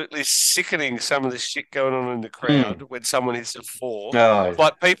 Absolutely sickening some of the shit going on in the crowd when someone hits a 4. Oh,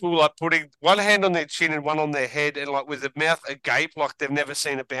 Like people like putting one hand on their chin and one on their head and like with the mouth agape like they've never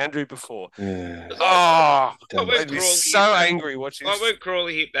seen a boundary before. yeah. Oh, Like when I'd be Crawley so hit that- angry watching Like when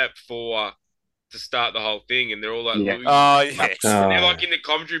Crawley hit that 4 to start the whole thing, and they're all like, Yeah. losing. Oh, yes. And they're like in the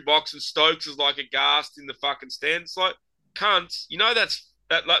commentary box, and Stokes is like aghast in the fucking stand. It's like, cunts, you know that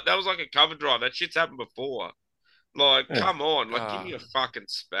was like a cover drive. That shit's happened before. Like, come on, like, give me a fucking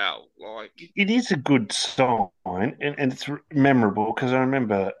spell. Like, it is a good sign, and it's memorable because I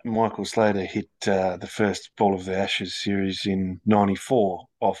remember Michael Slater hit the first ball of the Ashes series in '94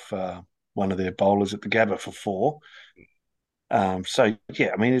 off one of their bowlers at the Gabba for 4. So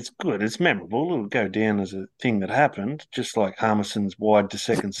yeah, I mean it's good, it's memorable. It'll go down as a thing that happened, just like Harmison's wide to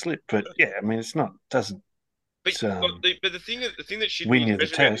second slip. But yeah, I mean it's not doesn't. But the thing that should win be you the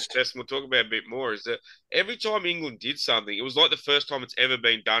especially about this test. test, and we'll talk about a bit more, is that every time England did something, it was like the first time it's ever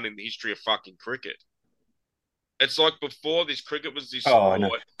been done in the history of fucking cricket. It's like before this cricket was this sport. I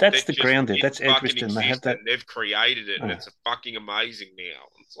know. That's the just ground there. didn't That's fucking Edgbaston. They have exist, that. and they've created it, and it's fucking amazing now.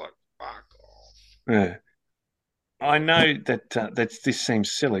 It's like, fuck off. Yeah. I know that this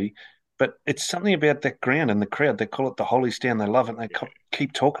seems silly, but it's something about that ground and the crowd. They call it the Holy Stand. They love it, and they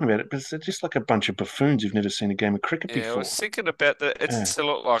keep talking about it. But they're just like a bunch of buffoons who've never seen a game of cricket before. I was thinking about that. It's a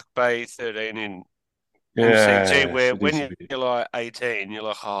lot like Bay 13 in Yeah, MCG, where it when is a you're like 18, you're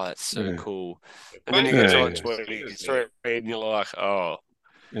like, oh, that's so cool. And Funny then you get to thing like is, 23 and you're like, oh,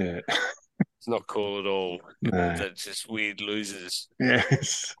 yeah, it's not cool at all. No. That's just weird losers.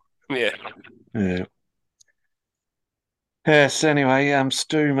 yes, Yeah. yeah. Yes, anyway,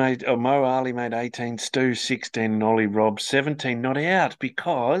 Mo Ali made 18, Stu 16, and Ollie Robb 17 not out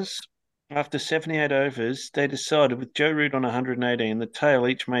because after 78 overs, they decided with Joe Root on 118, the tail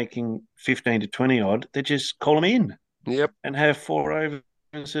each making 15 to 20 odd, they just call them in. Yep. And have 4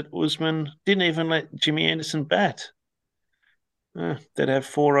 overs at Usman. Didn't even let Jimmy Anderson bat. They'd have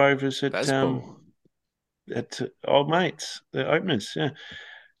 4 overs at old mates, the openers, yeah.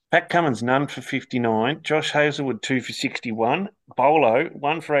 Pat Cummins, none for 59. Josh Hazlewood, 2 for 61. Bolo,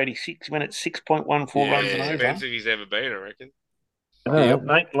 1 for 86. Went at 6.14 runs and over. Expensive he's ever been, I reckon.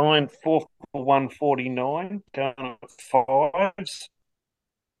 Nate Lyon, 4 for 149. Going at 5s.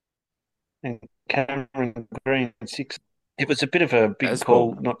 And Cameron Green, 6. It was a bit of a big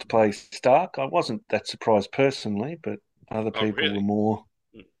call not to play Stark. I wasn't that surprised personally, but other people were more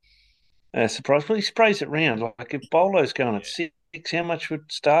surprised. Well, he sprays it round. Like if Bolo's going at 6, how much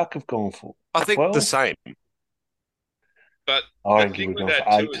would Stark have gone for? I think 12? the same. But I the think thing we've with gone that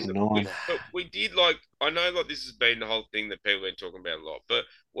for too 8 is and that 9. we did I know this has been the whole thing that people have been talking about a lot, but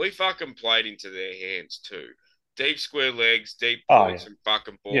we fucking played into their hands too. Deep square legs, deep points, and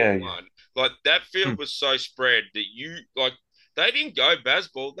fucking ball one. Like that field was so spread that they didn't go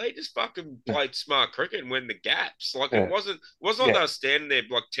baseball. They just fucking played smart cricket and went in the gaps. Like it wasn't like they were standing there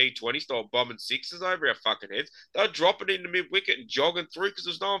like T20 style bombing sixes over our fucking heads. They were dropping into mid wicket and jogging through because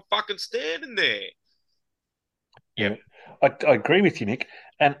there's no one fucking standing there. Yeah, I agree with you, Nick.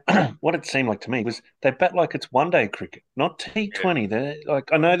 And what it seemed like to me was they bat like it's one day cricket, not T20. They're like,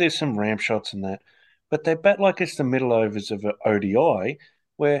 I know there's some ramp shots and that, but they bat like it's the middle overs of an ODI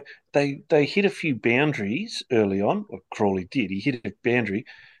where they hit a few boundaries early on. Or Crawley did. He hit a boundary.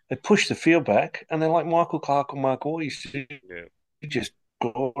 They push the field back, and they're like Michael Clark or Mark Orr used to just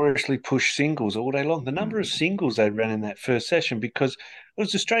gloriously push singles all day long. The number of singles they ran in that first session, because it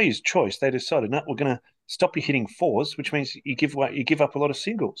was Australia's choice. They decided, no, we're going to stop you hitting fours, which means you give up a lot of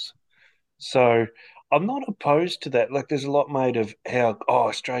singles. So I'm not opposed to that. Like there's a lot made of how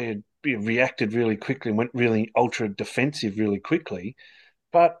Australia reacted really quickly and went really ultra defensive really quickly,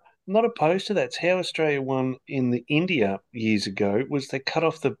 but I'm not opposed to that. It's how Australia won in the India years ago. Was they cut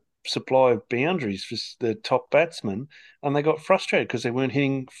off the supply of boundaries for the top batsmen, and they got frustrated because they weren't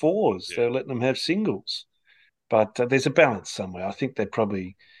hitting fours. They were letting them have singles. But there's a balance somewhere. I think they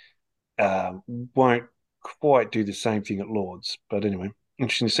probably won't quite do the same thing at Lords. But anyway,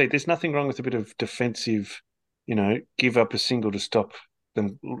 interesting to see. There's nothing wrong with a bit of defensive, give up a single to stop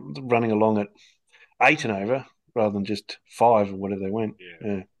them running along at 8 and over rather than just 5 or whatever they went.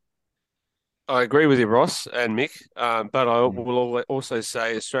 Yeah. I agree with you, Ross and Mick, but I will also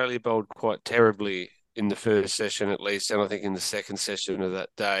say Australia bowled quite terribly in the first session at least, and I think in the second session of that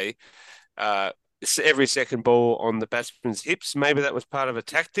day. Every second ball on the batsman's hips. Maybe that was part of a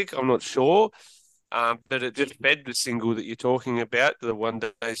tactic. I'm not sure. But it just fed the single that you're talking about, the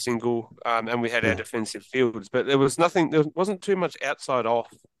one-day single, and we had our defensive fields. But there wasn't too much outside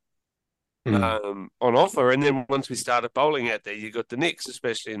off on offer. And then once we started bowling out there, you got the nicks,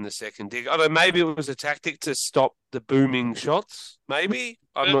 especially in the second dig. I don't know, maybe it was a tactic to stop the booming shots, maybe.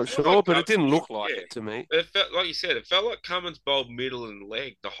 I'm not sure, but it didn't look like it to me. It felt, like you said, it felt like Cummins bowled middle and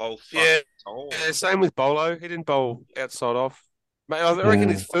leg the whole fucking time. Yeah, same with Bolo. He didn't bowl outside off. Mate, I reckon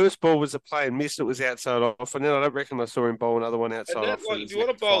his first ball was a play and missed. It was outside off, and then I don't reckon I saw him bowl another one outside off. Like, if you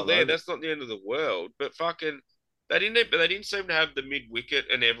want to bowl there, that's not the end of the world. But fucking, they didn't seem to have the mid wicket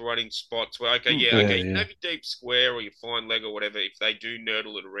and everyone in spots where you can have your deep square or your fine leg or whatever if they do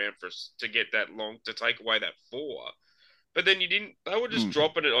nurdle it around for us to get that long to take away that 4. But then they were just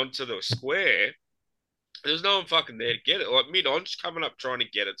dropping it onto the square. There's no one fucking there to get it. Like mid-on, just coming up trying to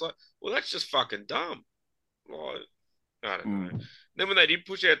get it. It's like, well, that's just fucking dumb. Like, I don't know. Then when they did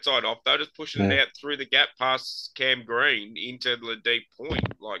push outside off, they were just pushing it out through the gap past Cam Green into the deep point.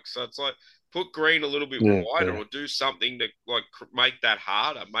 Like, so it's like put Green a little bit wider or do something to like make that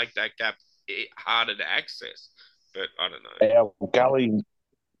harder, make that gap harder to access. But I don't know.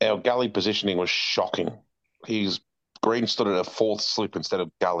 Our gully positioning was shocking. Green stood at a 4th slip instead of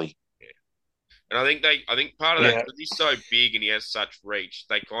gully. Yeah. And I think part of that, because he's so big and he has such reach,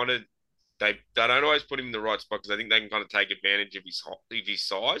 they don't always put him in the right spot because I think they can kind of take advantage of his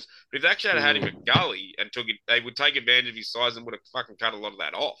size. But if they actually had him at gully and took it, they would take advantage of his size and would have fucking cut a lot of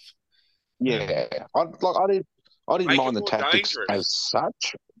that off. Yeah, I didn't mind the tactics as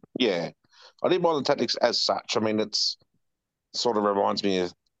such. Yeah, I didn't mind the tactics as such. I mean, it's sort of reminds me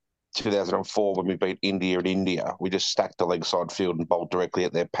of 2004 when we beat India in India. We just stacked the leg side field and bowled directly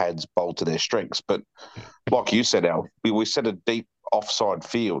at their pads, bowled to their strengths. But like you said, Al, we set a deep offside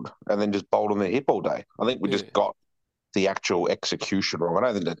field and then just bowled on their hip all day. I think we just got the actual execution wrong. I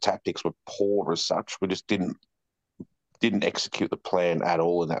don't think the tactics were poor as such. We just didn't execute the plan at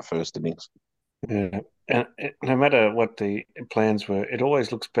all in that first innings. Yeah, and no matter what the plans were, it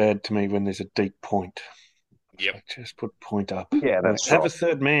always looks bad to me when there's a deep point. Yep. Like, just put point up. Yeah, that's have a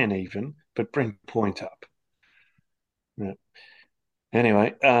third man even, but bring point up. Yeah.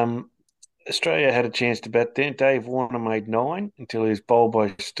 Anyway, Australia had a chance to bat then. Dave Warner made 9 until he was bowled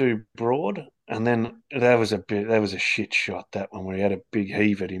by Stu Broad, and then that was a shit shot, that one where he had a big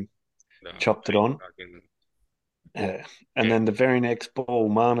heave at him, chopped it on. Yeah, and then the very next ball,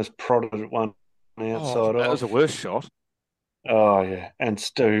 Marnus prodded it one outside off. That was a worse shot. Oh yeah, and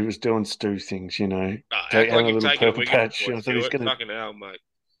Stu was doing Stu things, Act like you're taking a wicket patch. I thought he's gonna fucking hell,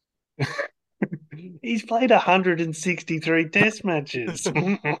 mate. He's played 163 Test matches.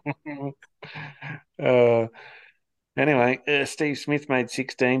 Anyway, Steve Smith made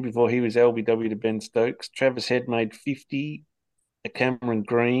 16 before he was LBW to Ben Stokes. Travis Head made 50. Cameron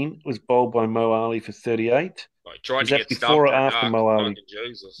Green was bowled by Mo Ali for 38. Was that before or after Mo Ali?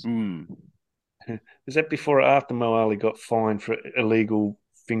 Jesus. Was that before or after Mo Ali got fined for illegal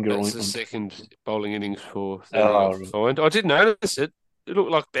finger ointment? That's the second bowling innings for fined. I did notice it. It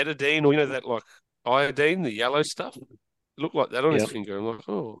looked like betadine, or that like iodine, the yellow stuff. looked like that on his Yep. finger. I'm like,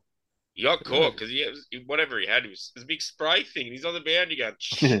 oh. He got caught because whatever he had, it was a big spray thing. And he's on the boundary going,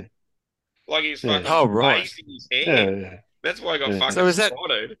 Yeah. like he was Yeah. fucking Oh, right. facing his hand. Yeah. That's why I got Yeah. fucking So is that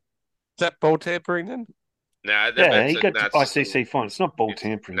spotted. ball tampering then? Nah, Yeah, he got nah, ICC fine. It's not ball it's-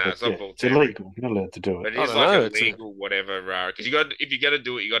 tampering, nah, but it's not yeah, ball it's tampering. illegal. You're not allowed to do But it. it's don't like know, a it's a- legal whatever, because if you got to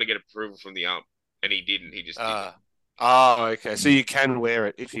do it, you got to get approval from the ump, and he didn't. He just didn't. Okay. So you can wear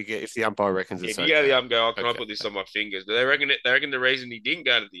it if the umpire reckons it's If you go to okay. the ump, and go, oh, can I Okay. put this on my fingers? But they reckon the reason he didn't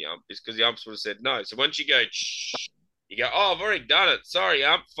go to the ump is because the umps would have said no. So once you go, shh, you go, oh, I've already done it. Sorry,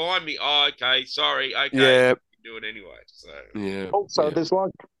 ump, find me. Oh, okay, sorry, okay. Yeah. You can do it anyway. So Yeah. Also, yeah. there's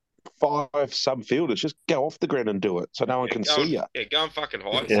like 5 subfielders. Just go off the ground and do it so no one can see you. Yeah, go and fucking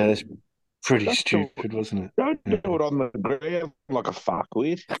hide. Yeah, that's pretty That's stupid, wasn't it? Don't do it on the ground like a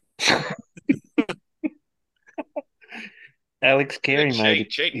fuckwit. Alex Carey made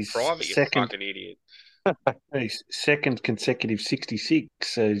cheat in his private, you second fucking idiot. his second consecutive 66.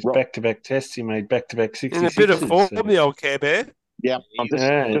 So his Right. back-to-back tests, he made back-to-back 66. In a bit of form, the old Care Bear. Yeah, I'm just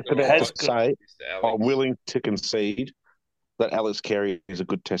Yeah, about has to say Mr. Alex. I'm willing to concede that Alex Carey is a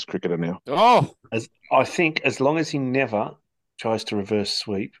good Test cricketer now. Oh, I think as long as he never tries to reverse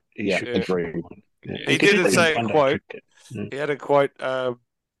sweep, he Yeah, should be agree. fine. Yeah. He can did do that say in a one-day quote. cricket. he had a quote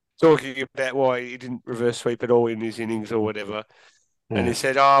talking about why he didn't reverse sweep at all in his innings or whatever. And he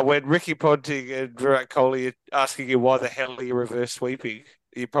said, when Ricky Ponting and Virat Kohli are asking you why the hell are you reverse sweeping,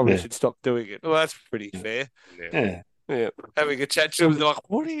 you probably should stop doing it. Well, that's pretty fair. Yeah. Yeah. Having a chat to him, they're like,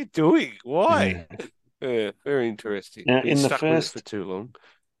 what are you doing? Why? Yeah, very interesting. Now, He in the stuck with it first- for too long.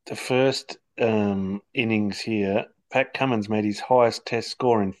 The first innings here, Pat Cummins made his highest Test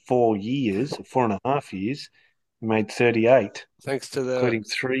score in 4 years, 4.5 years. He made 38, Thanks to the including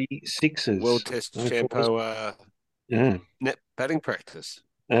 3 sixes. World Test No fours. Champo Yeah. net batting practice.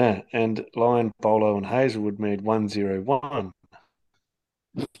 Yeah, and Lyon, Bolo, and Hazelwood made 101.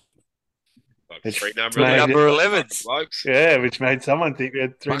 Like It's three number made 11s. Number 11s. Blokes. Yeah, which made someone think we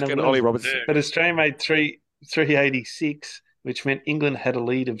had 3 Fucking number Ollie 11s. Robertson. Yeah. But Australia made 386, which meant England had a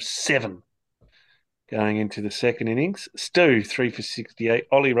lead of 7 going into the second innings. Stu, 3 for 68.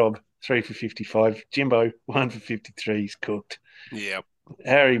 Ollie Rob, 3 for 55. Jimbo, 1 for 53. He's cooked. Yeah.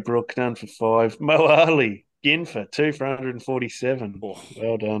 Harry Brook, none for 5. Mo Ali, in for 2 for 147. Oh.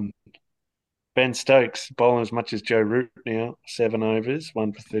 Well done. Ben Stokes, bowling as much as Joe Root now, 7 overs,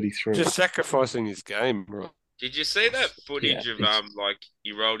 1 for 33. Just sacrificing his game, right? Did you see that footage Yeah, of it's- like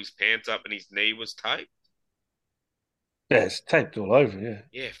he rolled his pants up and his knee was taped? Yeah, it's taped all over, yeah.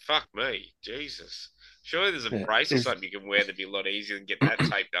 Yeah, fuck me, Jesus. Surely there's a Yeah, brace or it's- something you can wear that'd be a lot easier than getting that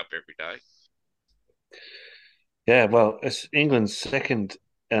taped up every day. Yeah, well, it's England's second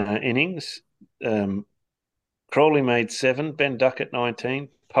innings. Crawley made 7, Ben Duckett 19,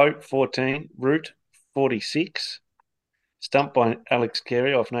 Pope 14, Root 46, stumped by Alex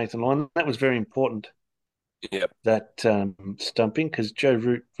Carey off Nathan Lyon. That was very important, Yep. that stumping, because Joe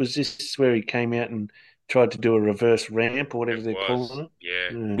Root, was this where he came out and tried to do a reverse ramp or whatever It they're was, calling it?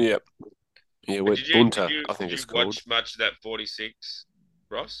 yeah. Yep. Yeah, But with Bunter, I think did it's you called. watch much of that 46,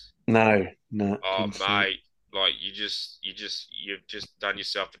 Ross? No. Oh, didn't see it. mate, like you've just done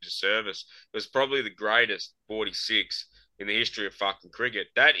yourself a disservice. It was probably the greatest 46 in the history of fucking cricket.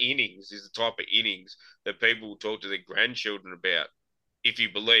 That innings is the type of innings that people will talk to their grandchildren about, if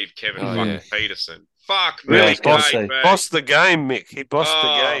you believe Kevin Oh, fucking yeah. Peterson. Fuck Really, me, boss- KP. Bossed the game, Mick. He bossed Oh,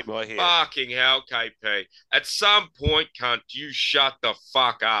 the game, I hear. Fucking hell, KP. At some point, cunt, you shut the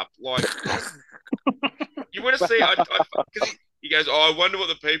fuck up. Like, you want to see? Because he goes, oh, I wonder what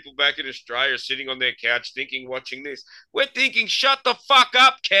the people back in Australia are sitting on their couch thinking, watching this. We're thinking, shut the fuck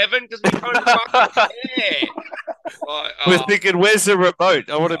up, Kevin, because we don't fucking care. Like, We're oh. thinking, where's the remote?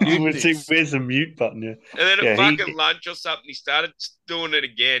 I want to You mute would see, this. where's the mute button? Yeah. And then Yeah, at he- fucking lunch or something, he started doing it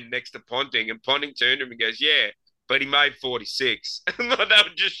again next to Ponting, and Ponting turned to him and goes, yeah, but he made 46. And like, they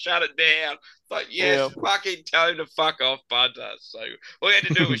would just shut it down. It's like, yes, fucking tell him to fuck off, Bunter. So all he had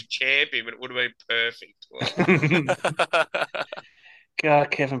to do was champ him, and it would have been perfect. Like,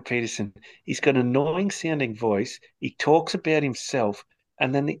 God, Kevin Peterson. He's got an annoying sounding voice. He talks about himself,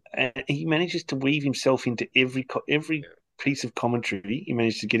 and then he manages to weave himself into every piece of commentary. He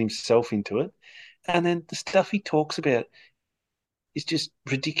managed to get himself into it. And then the stuff he talks about is just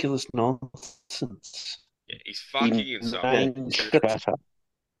ridiculous nonsense. yeah, he's fucking himself.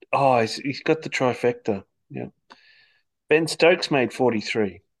 Oh, he's got the trifecta. Yeah. Ben Stokes made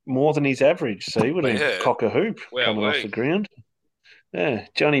 43, more than his average. So he would have Yeah. cock a hoop Well, coming off wait. the ground. Yeah.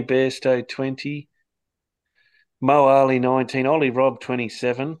 Johnny Bairstow, 20. Mo Ali, 19. Ollie Robb,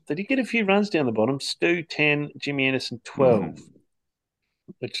 27. Did he get a few runs down the bottom? Stu, 10. Jimmy Anderson, 12.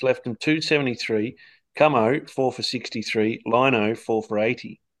 Which left him 273. Camo, 4 for 63. Lino, 4 for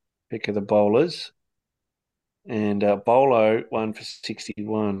 80. Pick of the bowlers. And Bolo, 1 for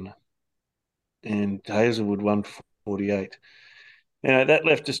 61. And Hazelwood, 1 for 48. Now, that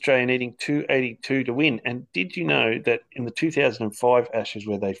left Australia needing 282 to win. And did you know that in the 2005 Ashes,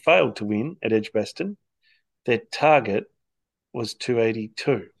 where they failed to win at Edgbaston, their target was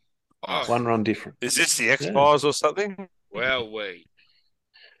 282? Oh, 1 run different. Is this the X-Files or something? well, we.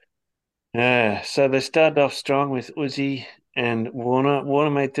 So they started off strong with Uzi and Warner.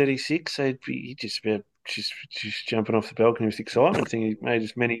 Warner made 36. So he just jumping off the balcony with excitement. I think he made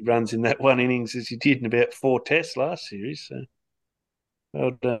as many runs in that one innings as he did in about 4 tests last series. So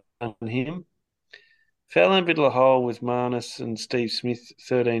well done him. Fell in a bit of a hole with Marnus and Steve Smith,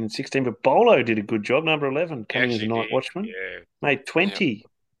 13 and 16. But Bolo did a good job, number 11, coming as a night watchman. Yeah. Made 20. Yep.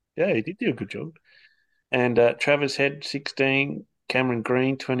 Yeah, he did do a good job. And Travis Head, 16. Cameron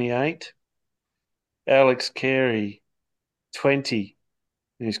Green, 28. Alex Carey, 20.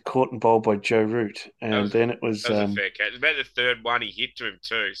 And he's caught and bowled by Joe Root. And then it was... That was a fair catch. It was about the third one he hit to him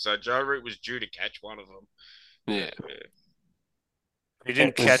too. So Joe Root was due to catch one of them. Yeah. If he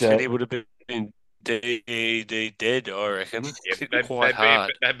didn't catch it, he would have been dead, I reckon. Yeah, quite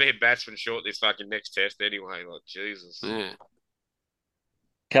hard. They'd be a batsman short this fucking next test anyway. Like, Jesus. Yeah.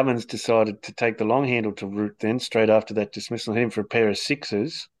 Cummins decided to take the long handle to Root then, straight after that dismissal, hit him for a pair of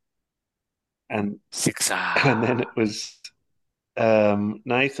sixes. And then it was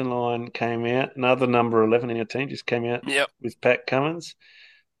Nathan Lyon came out, another number 11 in your team just came out with Pat Cummins,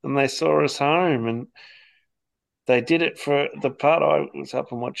 and they saw us home. And they did it for the part I was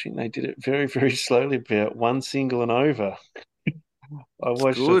up and watching. They did it very, very slowly, about 1 single and over. I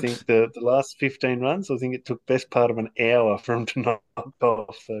watched, I think, the last 15 runs. I think it took best part of an hour for them to knock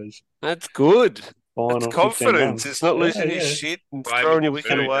off those. That's good. That's confidence. It's not losing his shit and throwing your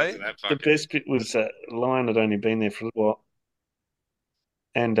wicket away. The best bit was Lyon had only been there for a little while.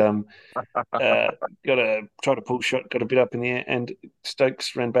 And got to try to pull shot, got a bit up in the air, and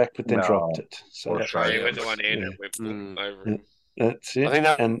Stokes ran back, but then dropped it. So he went to one end and went over him. That's it. I think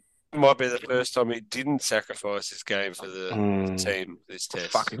that might be the first time he didn't sacrifice his game for the team this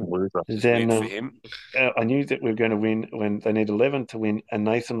test. Fucking loser. Then for him. I knew that we were going to win when they need 11 to win, and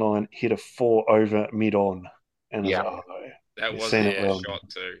Nathan Lyon hit a 4 over mid-on. And that was a shot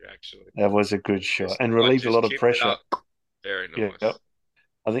too, actually. That was a good shot and relieved a lot of pressure. Very nice. Yeah,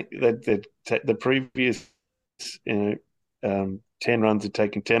 I think that the previous 10 runs had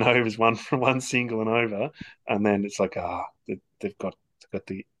taken 10 overs, one from 1 single and over, and then it's like they've got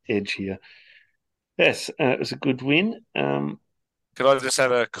the edge here. Yes, it was a good win. Could I just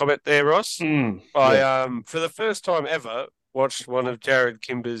have a comment there, Ross? I for the first time ever watched one of Jared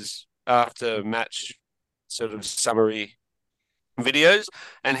Kimber's after match sort of summary videos,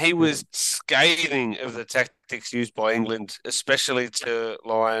 and he was scathing of the tactics used by England, especially to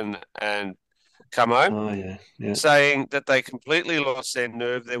Lyon and Camo, saying that they completely lost their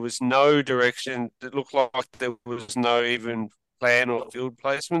nerve. There was no direction. It looked like there was no even plan or field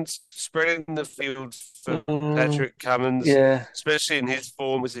placements. Spreading the field for Patrick Cummins, especially in his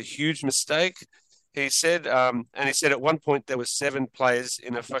form, was a huge mistake. He said, and he said at one point there were 7 players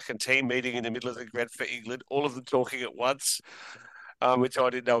in a fucking team meeting in the middle of the grid for England, all of them talking at once, which I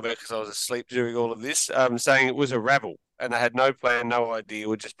didn't know about because I was asleep during all of this, saying it was a rabble and they had no plan, no idea.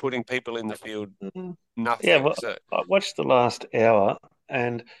 We're just putting people in the field, nothing. Yeah, well, I watched the last hour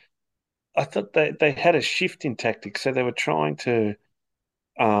and I thought they had a shift in tactics. So they were trying to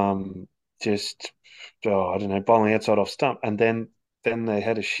just, I don't know, bowling outside off stump. And then they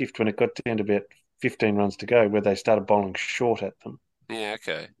had a shift when it got down to about 15 runs to go where they started bowling short at them. Yeah,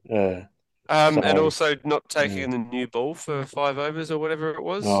 okay. And also not taking the new ball for 5 overs or whatever it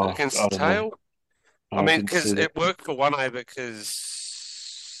was against the tail. I mean, because it worked for 1 over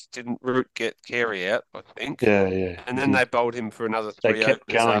because didn't Root get Carey out, I think. Yeah. And then they bowled him for another 3 overs. They kept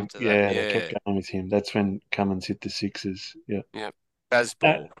going. After that. They kept going with him. That's when Cummins hit the sixes. Yeah.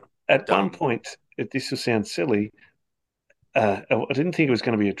 Bazball. At one point, this will sound silly, I didn't think it was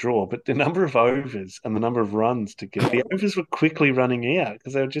going to be a draw, but the number of overs and the number of runs to get, the overs were quickly running out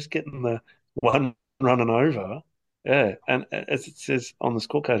because they were just getting the 1 run and over. Yeah, and as it says on the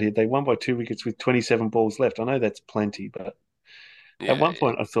scorecard here, they won by 2 wickets with 27 balls left. I know that's plenty, but at one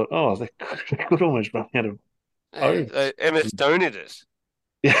point I thought, they could almost run out of overs. MS Dhoni'd it.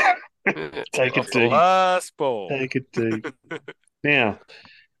 Yeah, take it deep. Last ball. Take it deep. Now,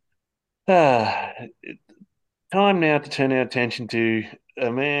 time now to turn our attention to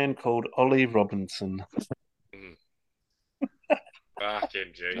a man called Ollie Robinson.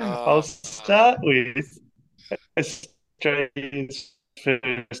 Fucking gee. I'll start with Australia's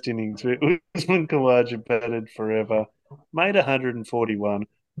first innings. Usman Khawaja batted forever, made 141,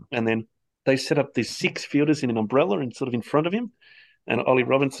 and then they set up these six fielders in an umbrella and sort of in front of him. And Ollie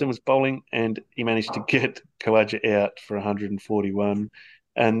Robinson was bowling, and he managed to get Khawaja out for 141.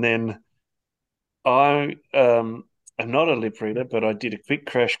 And then I am not a lip reader, but I did a quick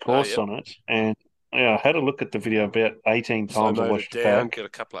crash course on it, and I had a look at the video about 18 times. I watched it back, get a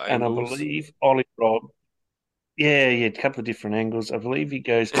couple of and I angles. believe Ollie Rob, a couple of different angles. I believe he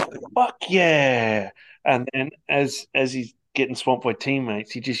goes, "Fuck yeah!" And then as he's getting swamped by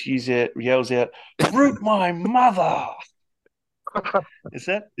teammates, he just yells out, "Root my mother!" Is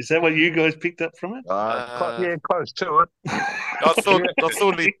that what you guys picked up from it? Close to it. I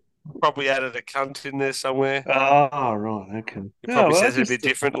thought he probably added a cunt in there somewhere. Oh, right, okay. He probably says it a bit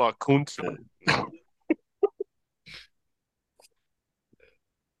different, like cunt.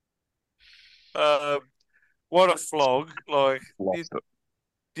 What a flog! Like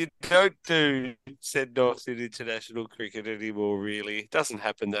you don't do send-offs in international cricket anymore. Really, it doesn't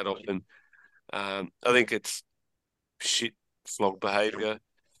happen that often. I think it's shit flog behaviour.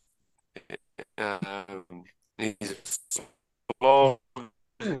 He's flog.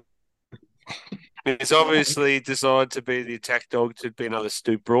 He's obviously designed to be the attack dog to be another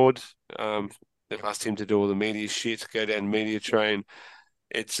Stu Broad. They've asked him to do all the media shit, go down media train.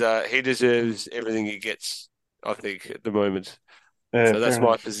 It's he deserves everything he gets, I think, at the moment. So that's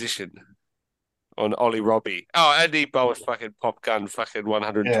my position on Ollie Robbie. Oh, and he bowled fucking pop gun, fucking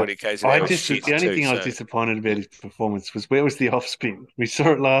 120 k's an hour. The only thing I was disappointed about his performance was where was the off spin? We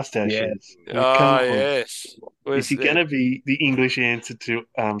saw it last Ashes. Yeah. Yes. Is he going to be the English answer to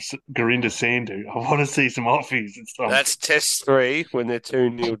Gurinder Sandhu? I want to see some offies and stuff. That's Test 3 when they're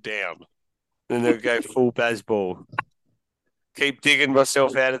 2-0 down. Then they'll go full Bazball. Keep digging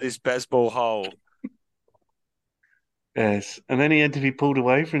myself out of this Bazball hole. Yes, and then he had to be pulled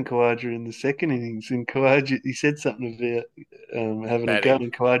away from Khawaja in the second innings. And Khawaja, he said something about having a gun,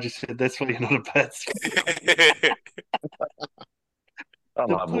 and Khawaja said, "That's why you're not a batsman."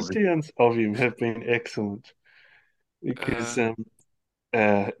 The put-downs of him have been excellent because,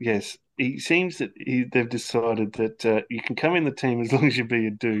 yes, he seems that they've decided that you can come in the team as long as you be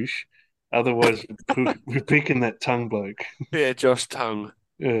a douche. Otherwise, we're picking that Tongue bloke. Yeah, Josh Tongue.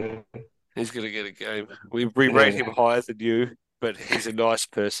 Yeah. He's going to get a game. We rate him higher than you, but he's a nice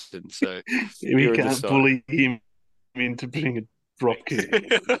person, so we can't bully him into being a drop kick.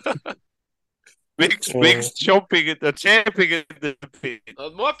 Mick's champing at the pit.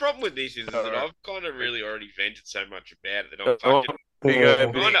 My problem with this is that I've kind of really already vented so much about it that I'm fucking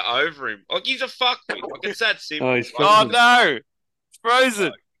kind of over him. Like, he's a fuckwit. Like, it's that simple. Oh, no! It's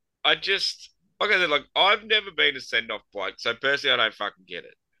frozen. Like I said, I've never been a send-off bloke, so personally, I don't fucking get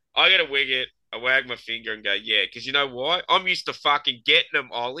it. I get a wicket, I wag my finger and go, yeah, because you know why? I'm used to fucking getting them,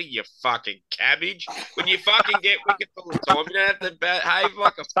 Ollie, you fucking cabbage. When you fucking get wickets all the time, you don't have to behave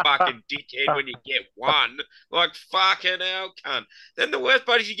like a fucking dickhead when you get one. Like, fucking hell, cunt. Then the worst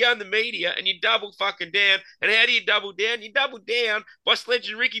part is you go in the media and you double fucking down. And how do you double down? You double down by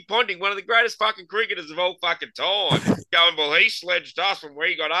sledging Ricky Ponting, one of the greatest fucking cricketers of all fucking time. Going, well, he sledged us from where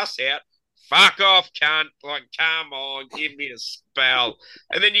he got us out. Fuck off, cunt. Like, come on, give me a spell.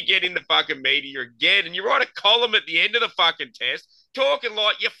 And then you get in the fucking media again and you write a column at the end of the fucking test talking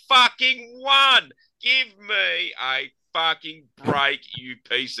like you fucking won. Give me a fucking break, you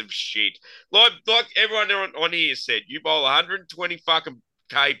piece of shit. Like everyone on here said, you bowl 120 fucking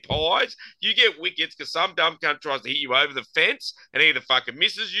K pies, you get wickets because some dumb cunt tries to hit you over the fence and either fucking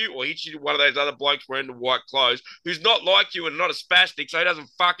misses you or hits you to one of those other blokes wearing the white clothes who's not like you and not a spastic, so he doesn't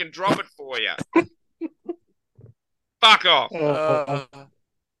fucking drop it for you. Fuck off.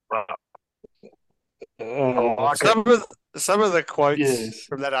 Some of the quotes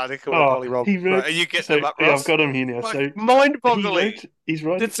from that article, Ollie Rob. You get them up, Ross? I've got them here now. Like, so mind-boggling. He's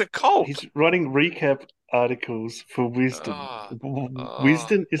writing. It's a cult. He's writing recap articles for Wisden.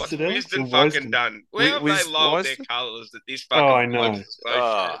 Wisden is today. Wisden fucking done. Where have they lowered their colours that this fucking I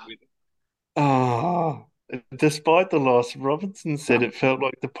know. Despite the loss, Robinson said it felt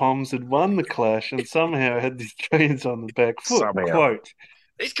like the Poms had won the clash and somehow had the Australians on the back foot. Quote,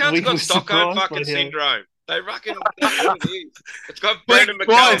 these cunts got Stockholm fucking syndrome. They reckon that's what it is. It's got Brendan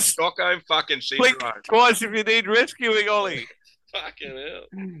McCullum Stockholm fucking syndrome. Blink twice if you need rescuing, Ollie. Fucking hell.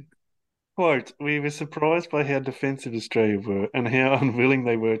 Quote, we were surprised by how defensive Australia were and how unwilling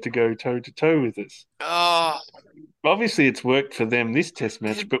they were to go toe-to-toe with us. Obviously, it's worked for them this test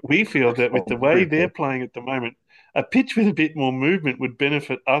match, but we feel that with the way they're playing at the moment, a pitch with a bit more movement would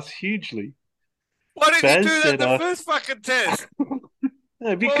benefit us hugely. Why didn't you do that in the first fucking test?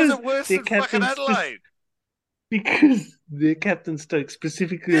 No, because why was it worse than fucking Adelaide? Because the Captain Stokes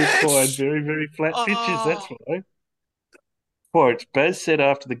specifically required Yes! very, very flat pitches. That's Oh. why. Quote, Baz said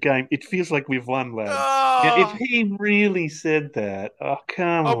after the game, it feels like we've won, lads. Now, if Oh. he really said that, oh,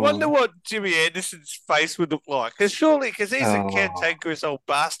 come I on. wonder what Jimmy Anderson's face would look like. Because he's a Oh. cantankerous old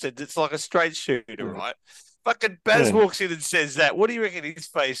bastard that's like a straight shooter, right? Fucking Baz walks in and says that. What do you reckon his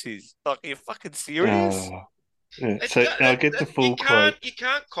face is? Like, are you fucking serious? Oh. Yeah. So I'll get the full quote. You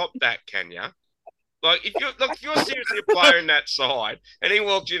can't cop that, can you? Like if you're seriously a player in that side, and he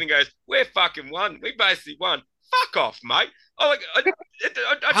walks in and goes, "We're fucking won. We basically won." Fuck off, mate. I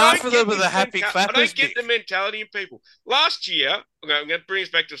Half don't of get them are this the happy I clappers, don't get Nick. the mentality in people. Last year, okay, I'm going to bring us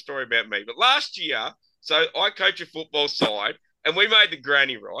back to a story about me. But last year, so I coach a football side, and we made the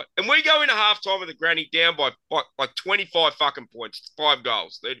granny, right? And we go into halftime with the granny down by like 25 fucking points, 5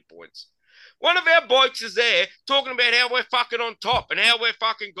 goals, 30 points. One of our blokes is there talking about how we're fucking on top and how we're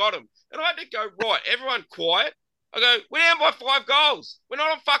fucking got them. And I had to go, right, everyone quiet. I go, we're down by 5 goals. We're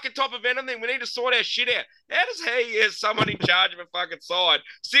not on fucking top of anything. We need to sort our shit out. How does he, as someone in charge of a fucking side,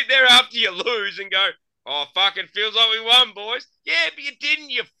 sit there after you lose and go, oh, fucking feels like we won, boys? Yeah, but you didn't,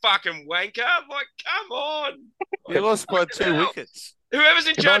 you fucking wanker. Like, come on. You lost by 2 wickets. Whoever's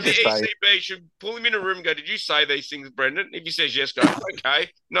in Can charge I of just say- ECB should pull him in a room and go, did you say these things, Brendan? If he says yes, go, okay,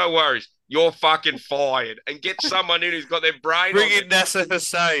 no worries. You're fucking fired. And get someone in who's got their brain Bring on in Nasser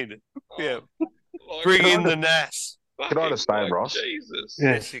Hussain. Yeah. Like, Bring in the Nas. Can I just say, like, Ross? Jesus.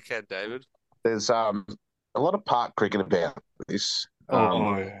 Yeah. Yes, you can, David. There's a lot of park cricket about this.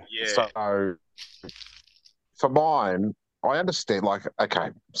 Oh, yeah. Yeah. So for mine, I understand. Like, okay,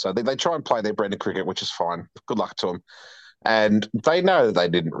 so they try and play their brand of cricket, which is fine. Good luck to them. And they know that they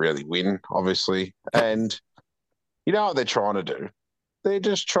didn't really win, obviously. And you know what they're trying to do? They're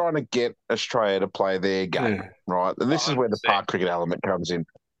just trying to get Australia to play their game, Yeah. right? And this is where the 100%. park cricket element comes in.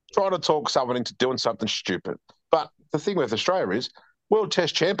 Trying to talk someone into doing something stupid. But the thing with Australia is World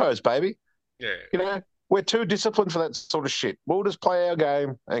Test Champos, baby. Yeah. You know, we're too disciplined for that sort of shit. We'll just play our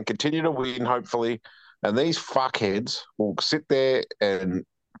game and continue to win, hopefully. And these fuckheads will sit there and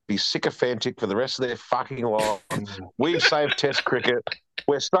be sycophantic for the rest of their fucking lives. We've saved Test cricket.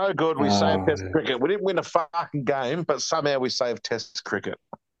 We're so good. We saved Test cricket. We didn't win a fucking game, but somehow we saved Test cricket.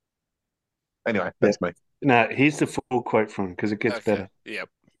 Anyway, that's me. No, here's the full quote from him because it gets better. Yep.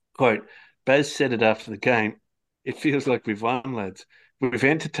 Quote, Baz said it after the game. It feels like we've won, lads. We've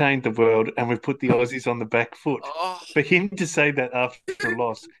entertained the world and we've put the Aussies on the back foot. Oh, For him to say that after a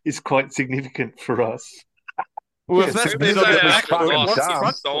loss is quite significant for us. well, Yeah, if that's so been this on is the a back fucking foot, dumb. what's the dumb.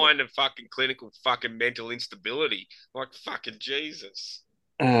 front foot? Sign of fucking clinical fucking mental instability. Like fucking Jesus.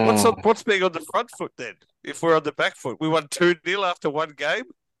 What's being on the front foot then? If we're on the back foot, we won 2-0 after one game.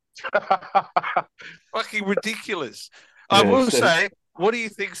 Fucking ridiculous. I Yeah, will so- say, what do you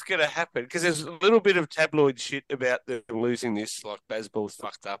think's going to happen? Because there's a little bit of tabloid shit about them losing this, like Bazball's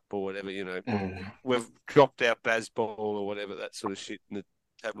fucked up or whatever. You know, we've dropped our Bazball or whatever, that sort of shit in the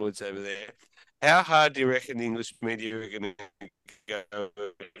tabloids over there. How hard do you reckon the English media are going to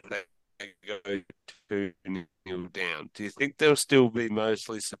go to nil down? Do you think they'll still be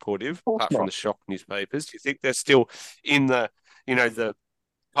mostly supportive, course apart from not. the shock newspapers? Do you think they're still in the, the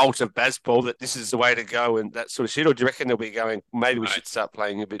cult of Bazball that this is the way to go and that sort of shit? Or do you reckon they'll be going, maybe we Mate, should start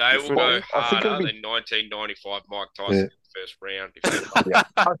playing a bit They will different? go Well, I think harder it'll be- than 1995 Mike Tyson in the first round if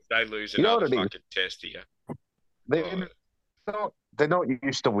Yeah. they lose You know another what it is? fucking test here. They're not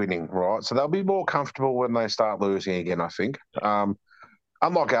used to winning, right? So they'll be more comfortable when they start losing again, I think.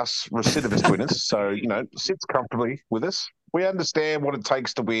 Unlike us, recidivist winners, so, sits comfortably with us. We understand what it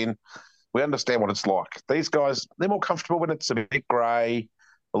takes to win. We understand what it's like. These guys, they're more comfortable when it's a bit grey,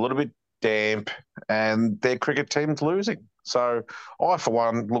 a little bit damp, and their cricket team's losing. So I, for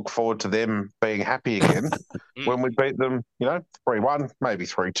one, look forward to them being happy again when we beat them, 3-1, maybe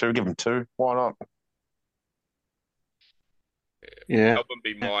 3-2, give them 2. Why not? Yeah. Help them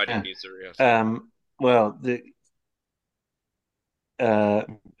be mighty misery. Well, a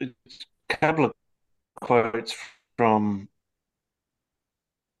couple of quotes from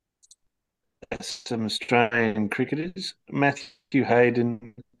some Australian cricketers. Matthew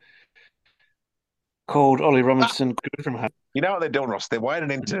Hayden called Ollie Robinson good from home. You know what they're doing, Ross? They're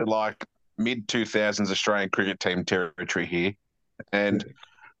wading into mid-2000s Australian cricket team territory here. And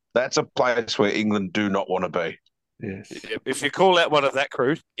that's a place where England do not want to be. Yes. Yeah, if you call that one of that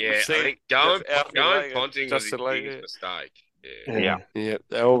crew, Yeah, I see, think going Alfie Ponting was his Justin Langer. biggest mistake. Yeah. Yeah,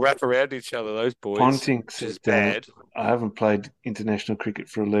 they all wrap around each other, those boys. Ponting which is said, bad. I haven't played international cricket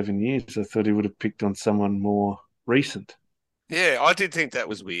for 11 years. I thought he would have picked on someone more recent. Yeah, I did think that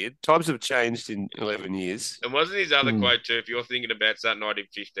was weird. Times have changed in 11 years. And wasn't his other quote too? If you're thinking about something I did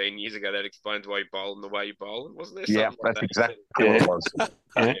 15 years ago, that explains why you bowling the way you bowling. Wasn't there something like that's that? exactly what it was.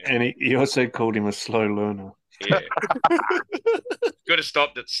 Yeah, and he also called him a slow learner. Yeah. Could have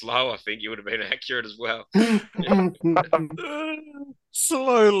stopped it slow, I think. You would have been accurate as well.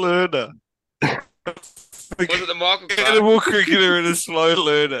 Slow learner. Was it the Michael Clark? Animal cricketer and a slow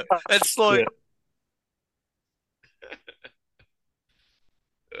learner. That's like...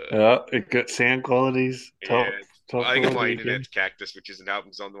 It got sound qualities. Top I think my quality internet's again. cactus, which isn't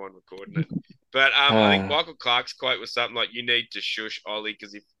helping because I'm the one recording it. But I think Michael Clark's quote was something like, "You need to shush Ollie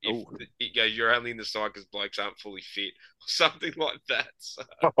because if he goes, you're only in the side because blokes aren't fully fit," or something like that. So.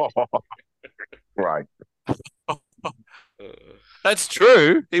 Right. That's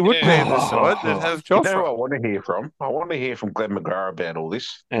true. He would be in the side. They'd have Jofra. You know who I want to hear from? I want to hear from Glenn McGrath about all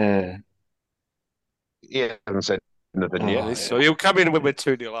this. Yeah. He hasn't said nothing yet. So he'll come in when we're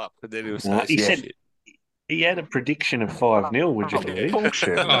 2-0 up, and then he'll say, he said he had a prediction of 5-0, would you believe?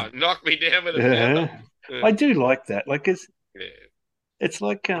 Bullshit. Knock me down with a feather. I do like that. Like it's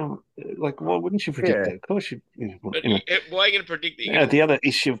like why wouldn't you predict that? Of course you. Why are you going to predict that? The other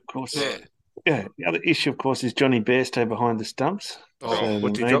issue, of course. The other issue, of course, is Johnny Bairstow behind the stumps.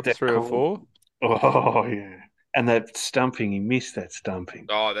 What did he drop, 3 or 4? Oh yeah, and that stumping, he missed that stumping.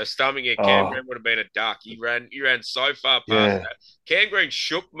 Oh, the stumping at Cam Green would have been a duck. He ran so far past that. Cam Green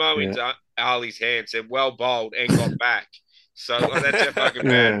shook Mo into Ali's hand, said "well bowled," and got back. So that's how fucking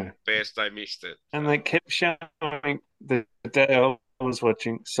bad Bairstow missed it. And they kept showing the day I was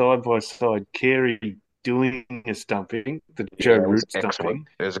watching side by side, Carey doing a stumping, the Joe Root stumping.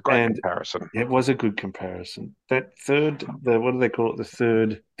 It was a great comparison. It was a good comparison. That third, what do they call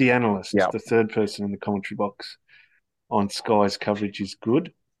it? The analyst, the third person in the commentary box on Sky's coverage is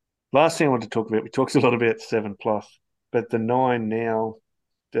good. Last thing I want to talk about, we talked a lot about 7+, but the 9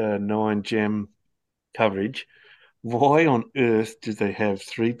 gem coverage. Why on earth do they have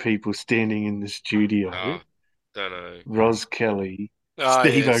 3 people standing in the studio? Don't know. Ros Kelly,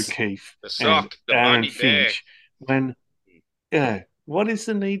 Steve O'Keefe, and Aaron Finch. What is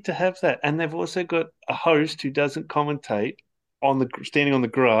the need to have that? And they've also got a host who doesn't commentate standing on the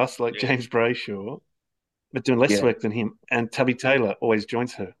grass like James Brayshaw, but doing less work than him. And Tubby Taylor always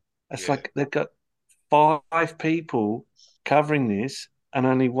joins her. It's like they've got 5 people covering this, and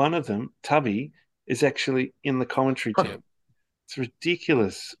only one of them, Tubby, is actually in the commentary team. It's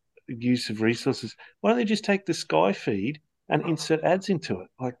ridiculous use of resources. Why don't they just take the Sky feed and insert ads into it?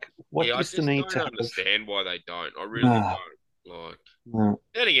 Like, what is the need to have? I understand why they don't. I really don't.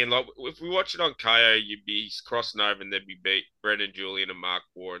 Then again, like if we watch it on KO, you'd be crossing over and there'd be Brendan Julian and Mark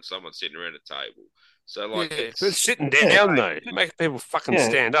Waugh and someone sitting around a table. So like, but sitting down though, make people fucking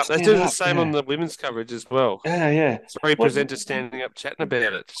stand up. They do the same on the women's coverage as well. 3 presenters standing up chatting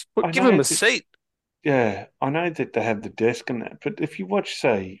about it. Give them a seat. Yeah, I know that they have the desk and that, but if you watch,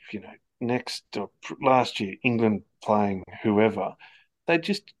 say, last year, England playing whoever, they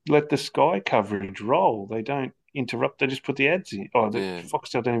just let the Sky coverage roll. They don't interrupt. They just put the ads in.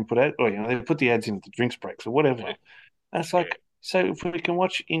 Foxtel don't even put ads. They put the ads in at the drinks breaks or whatever. And it's like, so if we can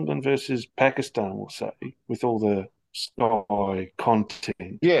watch England versus Pakistan, we'll say, with all the Sky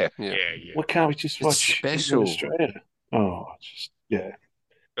content. Why can't we just watch England, Australia?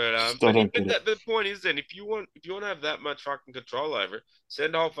 But the point is, then, if you want to have that much fucking control over it,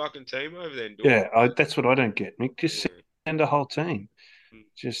 send a whole fucking team over there and do it. That's what I don't get, Mick. Just send a whole team.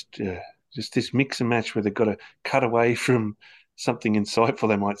 Just this mix and match where they've got to cut away from something insightful,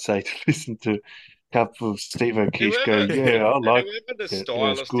 they might say, to listen to a couple of Steve O'Keefe go, I like whoever the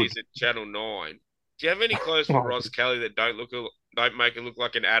stylist is at Channel 9, do you have any clothes for Ros Kelly that don't make it look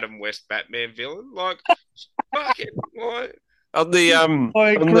like an Adam West Batman villain? Like, fuck it, like. On the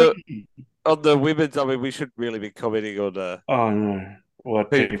women's, I mean, we should really be commenting on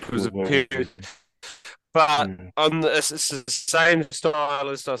what people's appearance. But on it's the same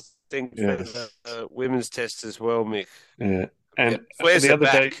stylist, I think, for the women's test as well, Mick. Yeah. And the other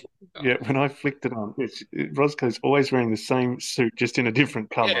day, when I flicked it on, Roscoe's always wearing the same suit, just in a different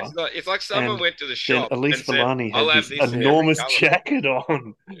colour. Yeah, it's like someone went to the shop. Elise Villani had this enormous jacket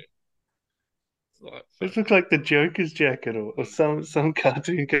on. It looked like the Joker's jacket or some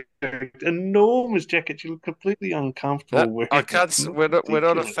cartoon character. Enormous jacket. You look completely uncomfortable wearing. I can't. We're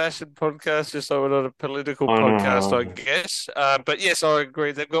not a fashion podcast, just so we're not a political podcast, I guess. But yes, I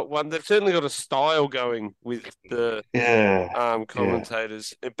agree. They've got one. They've certainly got a style going with the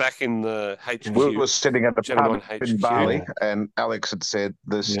commentators back in the HQ. We were sitting at the pub in Bali, and Alex had said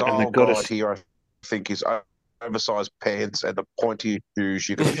the style guide here, I think, is oversized pants and the pointy shoes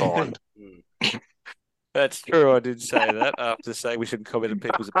you can find. That's true. I did say that after saying we shouldn't comment on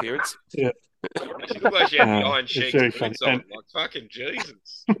people's appearance. Yeah. She looked like she had behind it's Shank's very boots funny. on. Like, fucking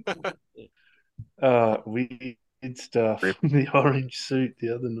Jesus. Weird stuff. The orange suit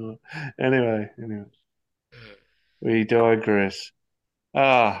the other night. Anyway, we digress.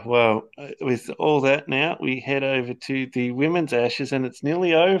 Well, with all that now, we head over to the women's Ashes, and it's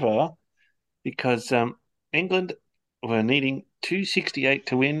nearly over because England were needing 268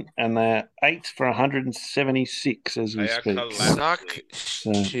 to win, and they're 8 for 176 as we They are speak. collapsing. Suck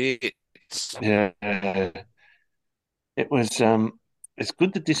shit. Yeah, it was. It's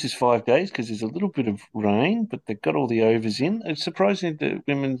good that this is 5 days because there's a little bit of rain, but they've got all the overs in. It's surprising that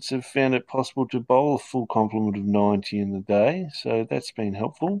women's have found it possible to bowl a full complement of 90 in the day, so that's been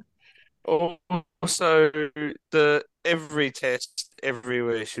helpful. Also, every test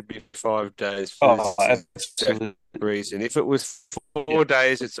everywhere should be 5 days for Oh, this exact absolutely. reason. If it was 4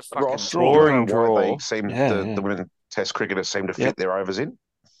 days, it's a fucking Ross, boring do you know why draw. they seem Yeah. the women Test cricketers seem to fit Yep. their overs in?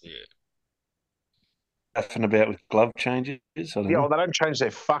 Yeah. Nothing about with glove changes. I don't Yeah, know. well, they don't change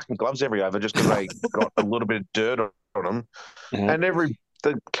their fucking gloves every over just because they got a little bit of dirt on them. Yeah. And the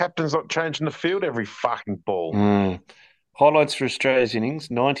captain's not changing the field every fucking ball. Highlights for Australia's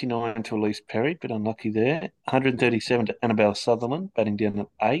innings: 99 to Elise Perry, but unlucky there. 137 to Annabelle Sutherland, batting down at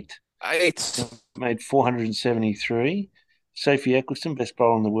 8. 8. Made 473. Sophie Eccleston, best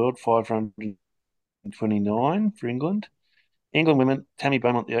bowler in the world, 529 for England. England women: Tammy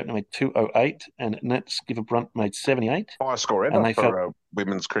Beaumont, the opener, made 208, and Nat Skipper-Brunt made 78. Highest score And ever they for a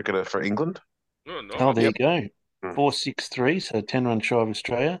women's cricketer for England. Oh, nice. Oh, there you go. Hmm. 463, so 10 runs shy of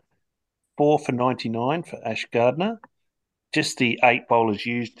Australia. 4 for 99 for Ash Gardner. Just the 8 bowlers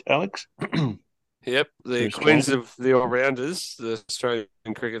used, Alex. Yep, the For queens Australia. of the all-rounders, the Australian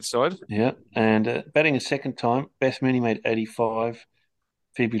cricket side. Yeah, and batting a second time, Beth Mooney made 85.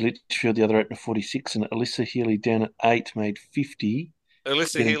 Phoebe Litchfield, the other opener, 46, and Alyssa Healy down at 8 made 50.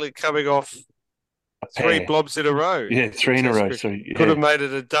 Alyssa Getting Healy coming off a 3 pair. blobs in a row. Yeah, 3 in a Test row. cricket. So yeah. Could have made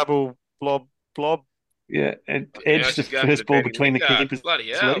it a double blob. Yeah, and Now edged the she's going for first ball Betty between the Lingard. keeper's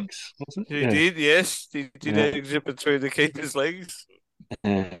Bloody hell. legs, wasn't it? She did, yes. She did Yeah. exit between the keeper's legs. But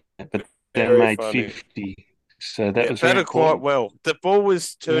then Very made funny. 50. So that Yeah, was very batted quite important. well. The ball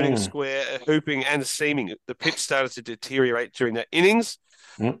was turning Yeah. square, hooping and seaming. The pitch started to deteriorate during that innings.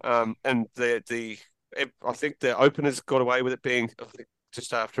 Yep. And I think the openers got away with it being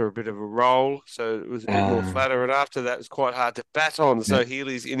just after a bit of a roll, so it was a bit more flatter. And after that, it was quite hard to bat on. So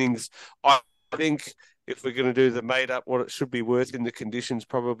Healy's innings, I think, if we're going to do the made up what it should be worth in the conditions,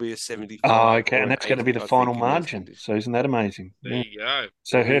 probably a 75. Oh, okay, or and an that's going to 80, be the I final think, in those margin. conditions. So isn't that amazing? There you go.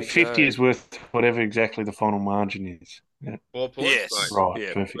 So There her you 50 go. is worth whatever exactly the final margin is. Yeah. 4 points, Yes, mate. Right,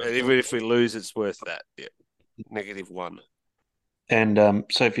 yeah. perfect. And even if we lose, it's worth that. Yeah, -1. And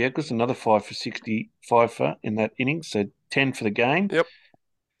Sophie Eccles, another 5 for 65 for in that innings, so 10 for the game. Yep.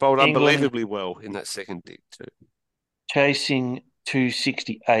 Bowled England- unbelievably well in that second dig too. Chasing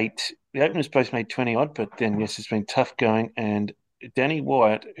 268. The openers both made 20 odd, but then, yes, it's been tough going. And Danny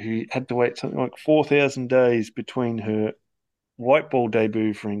Wyatt, who had to wait something like 4,000 days between her white ball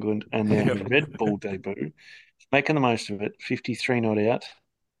debut for England and then her red ball debut, is making the most of it. 53 not out.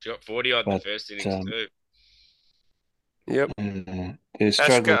 She got 40 odd in the But, first innings, too. Yep. They're Ash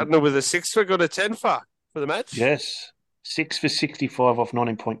struggling. Gardner with a 6 for got a 10 for the match. Yes. 6 for 65 off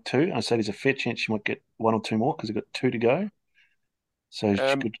 19.2. I say there's a fair chance she might get 1 or 2 more because they've got 2 to go. So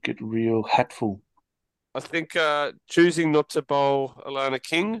she could get real hatful. I think choosing not to bowl Alana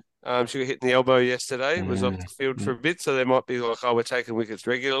King, she got hit in the elbow yesterday, was off the field for a bit, so they might be like, we're taking wickets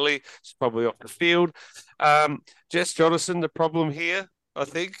regularly. She's probably off the field. Jess Jonathan, the problem here, I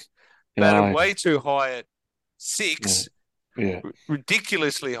think, batted way too high at 6. Yeah.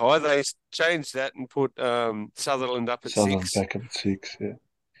 Ridiculously high. They changed that and put Sutherland up at 6. Back up at 6,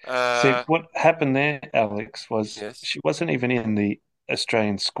 yeah. See, what happened there, Alex, was she wasn't even in the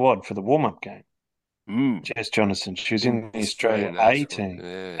Australian squad for the warm-up game. Jess Jonathan. She was in the Australia A team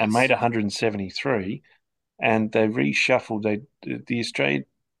and made 173, and they reshuffled. The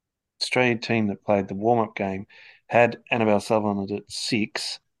Australian team that played the warm-up game had Annabelle Sutherland at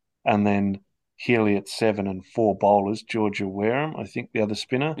 6, and then Healy at 7 and 4 bowlers. Georgia Wareham, I think the other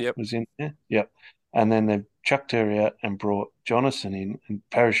spinner, was in there. Yep. And then they've chucked her out and brought Jonathan in and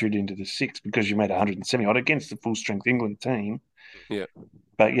parachuted into the 6 because you made 170 odd against the full-strength England team. Yeah.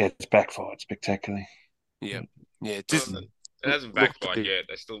 But yeah, it's backfired spectacularly. Yeah. It hasn't backfired yet.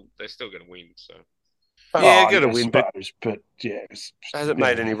 They're still going to win. So going to win, suppose, but yeah, hasn't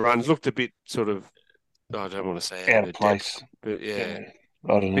made any runs. Looked a bit sort of. I don't want to say out of place, depth, but yeah.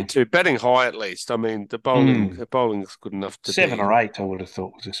 I don't know. Bit too batting high at least. I mean, the bowling's good enough to 7 be, or 8. I would have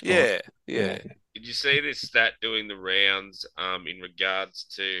thought was a spot. Yeah. Did you see this stat doing the rounds in regards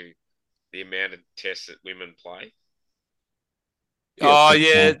to the amount of tests that women play? Oh,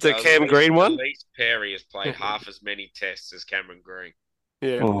 yeah, the Cam Green one? Elise Perry has played half as many tests as Cameron Green.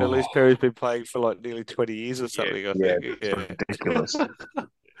 Yeah, Elise Perry's been playing for like nearly 20 years or something, I think. It's ridiculous.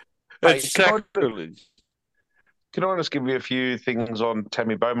 It's sacrilege. Can I just give you a few things on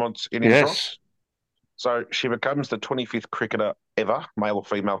Tammy Beaumont's innings, Ross? So she becomes the 25th cricketer ever, male or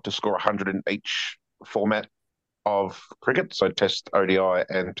female, to score 100 in each format of cricket, so Test, ODI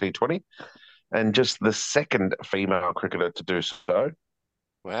and T20, and just the second female cricketer to do so.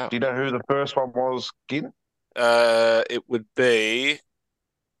 Wow. Do you know who the first one was, Gin? It would be...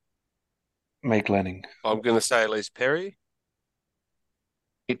 Meg Lanning. I'm going to say Elise Perry.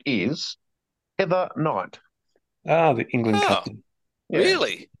 It is Heather Knight. Ah, the England captain. Yeah.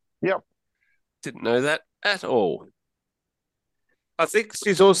 Really? Yep. Didn't know that at all. I think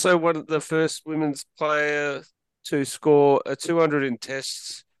she's also one of the first women's player to score a 200 in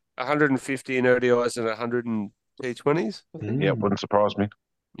tests, 150 in ODIs, and 100 in T20s. Yeah, wouldn't surprise me.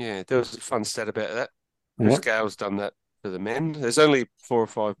 Yeah, there was a fun stat about that. Chris Gale's done that for the men. There's only 4 or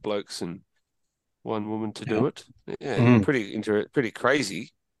 5 blokes and 1 woman to do it. Yeah, pretty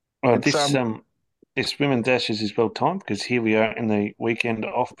crazy. Well, this women's Ashes is well timed because here we are in the weekend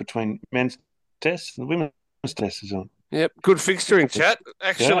off between men's tests and women's tests is on. Yep, good fixturing, chat.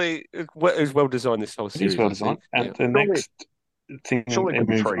 Actually, it was well designed, this whole series. It is well designed. And the next thing... Surely it could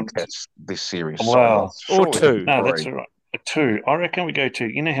be 3 tests this series. Wow. Or 2. No, that's all right. 2. I reckon we go 2.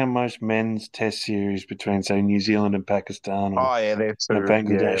 You know how most men's test series between, say, New Zealand and Pakistan or they're 2.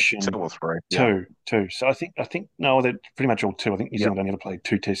 Bangladesh and 2 or 3. 2. So I think no, they're pretty much all 2. I think New Zealand only ever played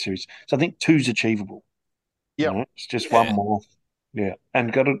 2 test series. So I think 2's achievable. Yeah. It's just one more. Yeah.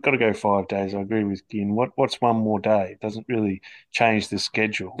 And got to go 5 days. I agree with Gin. What's one more day? It doesn't really change the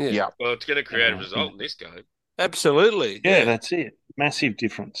schedule. Yeah. Well, it's going to create a result in this game. Absolutely. Yeah, that's it. Massive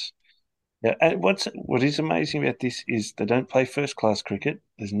difference. Yeah, and what is amazing about this is they don't play first class cricket.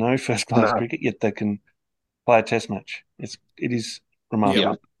 There's no first class cricket, yet they can play a test match. It is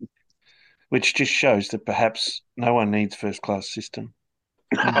remarkable, which just shows that perhaps no one needs first class system.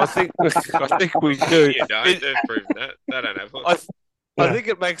 I think we do. You don't. They've proven that. They don't have one. I think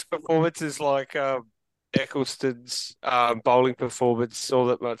it makes performances like Eccleston's bowling performance all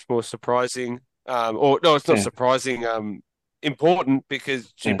that much more surprising. It's not surprising. Important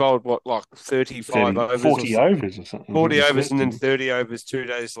because she bowled 35 overs, 40 overs or something. 40 overs and then 30 overs 2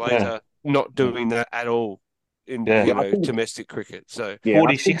 days later, not doing that at all in domestic cricket. So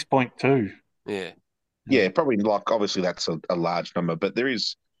 46.2. Yeah, probably obviously that's a large number, but there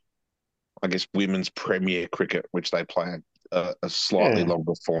is, I guess, women's Premier cricket, which they play a slightly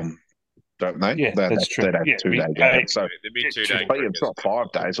longer form, don't they? Yeah, that's true. They'd have 2-day games. So it'd be 2-day. But it's not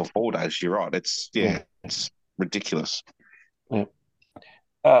 5 days or 4 days. You're right. It's ridiculous. Yeah.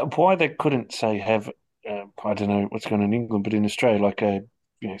 Why they couldn't say have I don't know what's going on in England, but in Australia, like a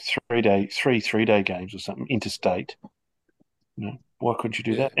 3-day games or something interstate. Why couldn't you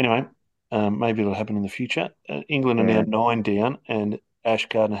do that? Anyway, maybe it'll happen in the future. England are now 9 down, and Ash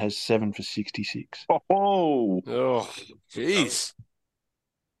Gardner has 7 for 66. Oh, jeez.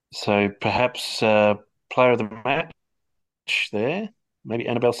 So perhaps player of the match there. Maybe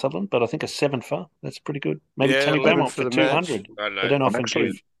Annabelle Sutherland, but I think a 7 for that's pretty good. Maybe Tammy Beaumont for 200. They don't often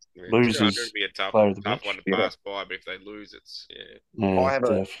give losers be a tough player of the one match. to pass by, but if they lose, it's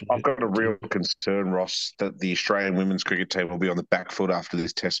I've got a real concern, Ross, that the Australian women's cricket team will be on the back foot after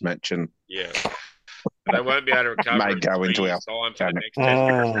this Test match, and they won't be able to recover. May go into our time for the next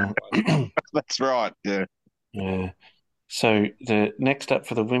Test. That's right. Yeah. So the next up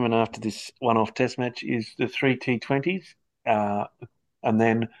for the women after this one-off Test match is the 3 T20s. And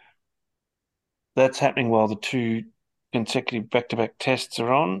then that's happening while the 2 consecutive back-to-back tests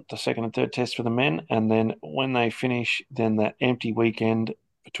are on, the second and third test for the men. And then when they finish, then that empty weekend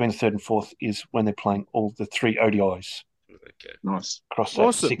between the third and fourth is when they're playing all the 3 ODIs. Okay. Nice. Across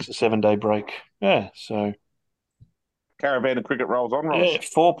that 6 or 7 day break. Yeah, so... Caravan of cricket rolls on, Ross. Yeah,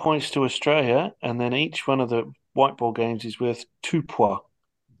 4 points to Australia, and then each one of the white ball games is worth 2 points.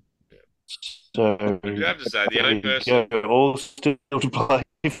 So you have to say the only person all still to play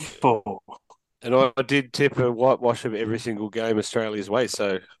for. And I did tip a whitewash of every single game Australia's way,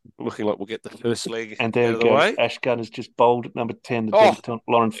 so looking like we'll get the first leg and there out of the way. Ash Gardner's just bowled at number 10, the debutant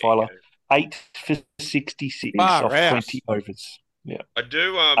Lauren Filer, 8 for 66 off 20 overs. Yeah, I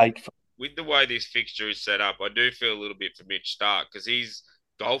do. With the way this fixture is set up, I do feel a little bit for Mitch Starc because he's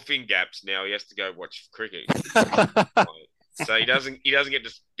golfing gaps now. He has to go watch cricket. So he doesn't get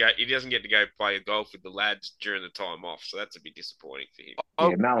to go play golf with the lads during the time off. So that's a bit disappointing for him.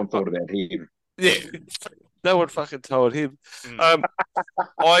 Yeah, no one thought about him. Yeah, no one fucking told him. Mm.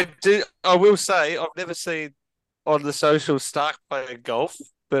 I will say, I've never seen on the social Stark playing golf,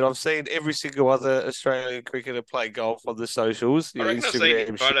 but I've seen every single other Australian cricketer play golf on the socials. I Your reckon I've seen Instagram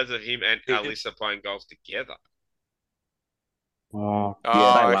shit. photos of him and Alyssa playing golf together. Wow. Oh,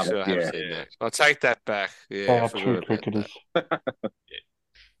 Yeah, they love actually, it, I have yeah. seen that. I'll take that back. They Yeah, I are forgot true about cricketers.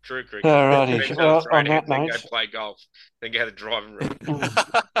 True cricket. Alrighty. Depends how to Well, throw on it, that then go note, play golf. Then go to the driving room.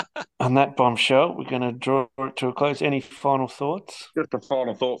 that. on that bombshell, we're going to draw it to a close. Any final thoughts? Just a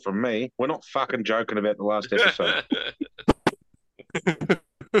final thought from me. We're not fucking joking about the last episode.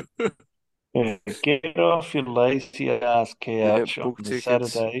 Yeah, get off your lazy ass couch on book the tickets.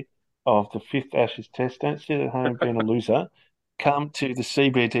 Saturday of the fifth Ashes Test. Don't sit at home being a loser. Come to the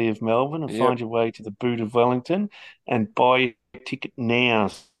CBD of Melbourne and Yep. find your way to the Boot of Wellington and buy your ticket now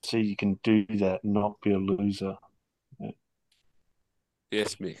so you can do that and not be a loser.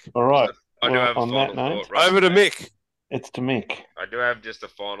 Yes, Mick. All right. I do Well, have a on final that note, thought. Right? Over to Mick. it's to Mick. I do have just a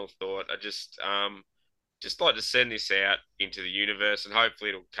final thought. I just like to send this out into the universe, and hopefully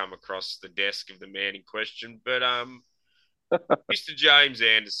it'll come across the desk of the man in question. But Mr. James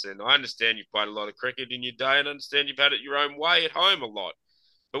Anderson, I understand you've played a lot of cricket in your day, and I understand you've had it your own way at home a lot.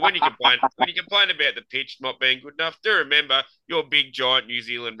 But when you complain about the pitch not being good enough, do remember your big giant New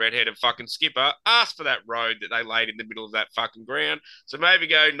Zealand redheaded fucking skipper asked for that road that they laid in the middle of that fucking ground. So maybe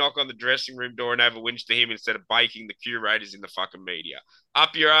go knock on the dressing room door and have a whinge to him instead of baking the curators in the fucking media.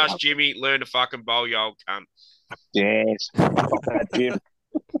 Up your ass, Jimmy. Learn to fucking bowl, you old cunt. Yes. Got that, Jim.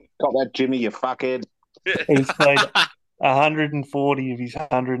 Got that, Jimmy, you fuckhead. He's played 140 of his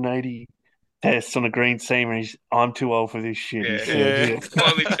 180 tests on a green seam, and I'm too old for this shit. He Yeah. said, Yeah. He's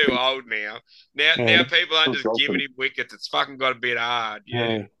finally too old now. Now Yeah. people aren't just giving him wickets. It's fucking got a bit hard.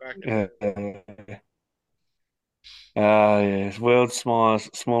 Yeah. Yes, world's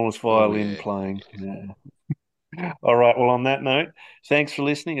smallest violin yeah. playing. Yeah. All right. Well, on that note, thanks for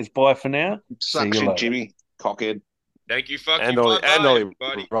listening. It's bye for now. See Suck you shit, later. Jimmy. Cockhead. Thank you, fuck And you. Ollie, Bye-bye, and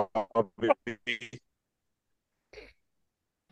everybody. Ollie.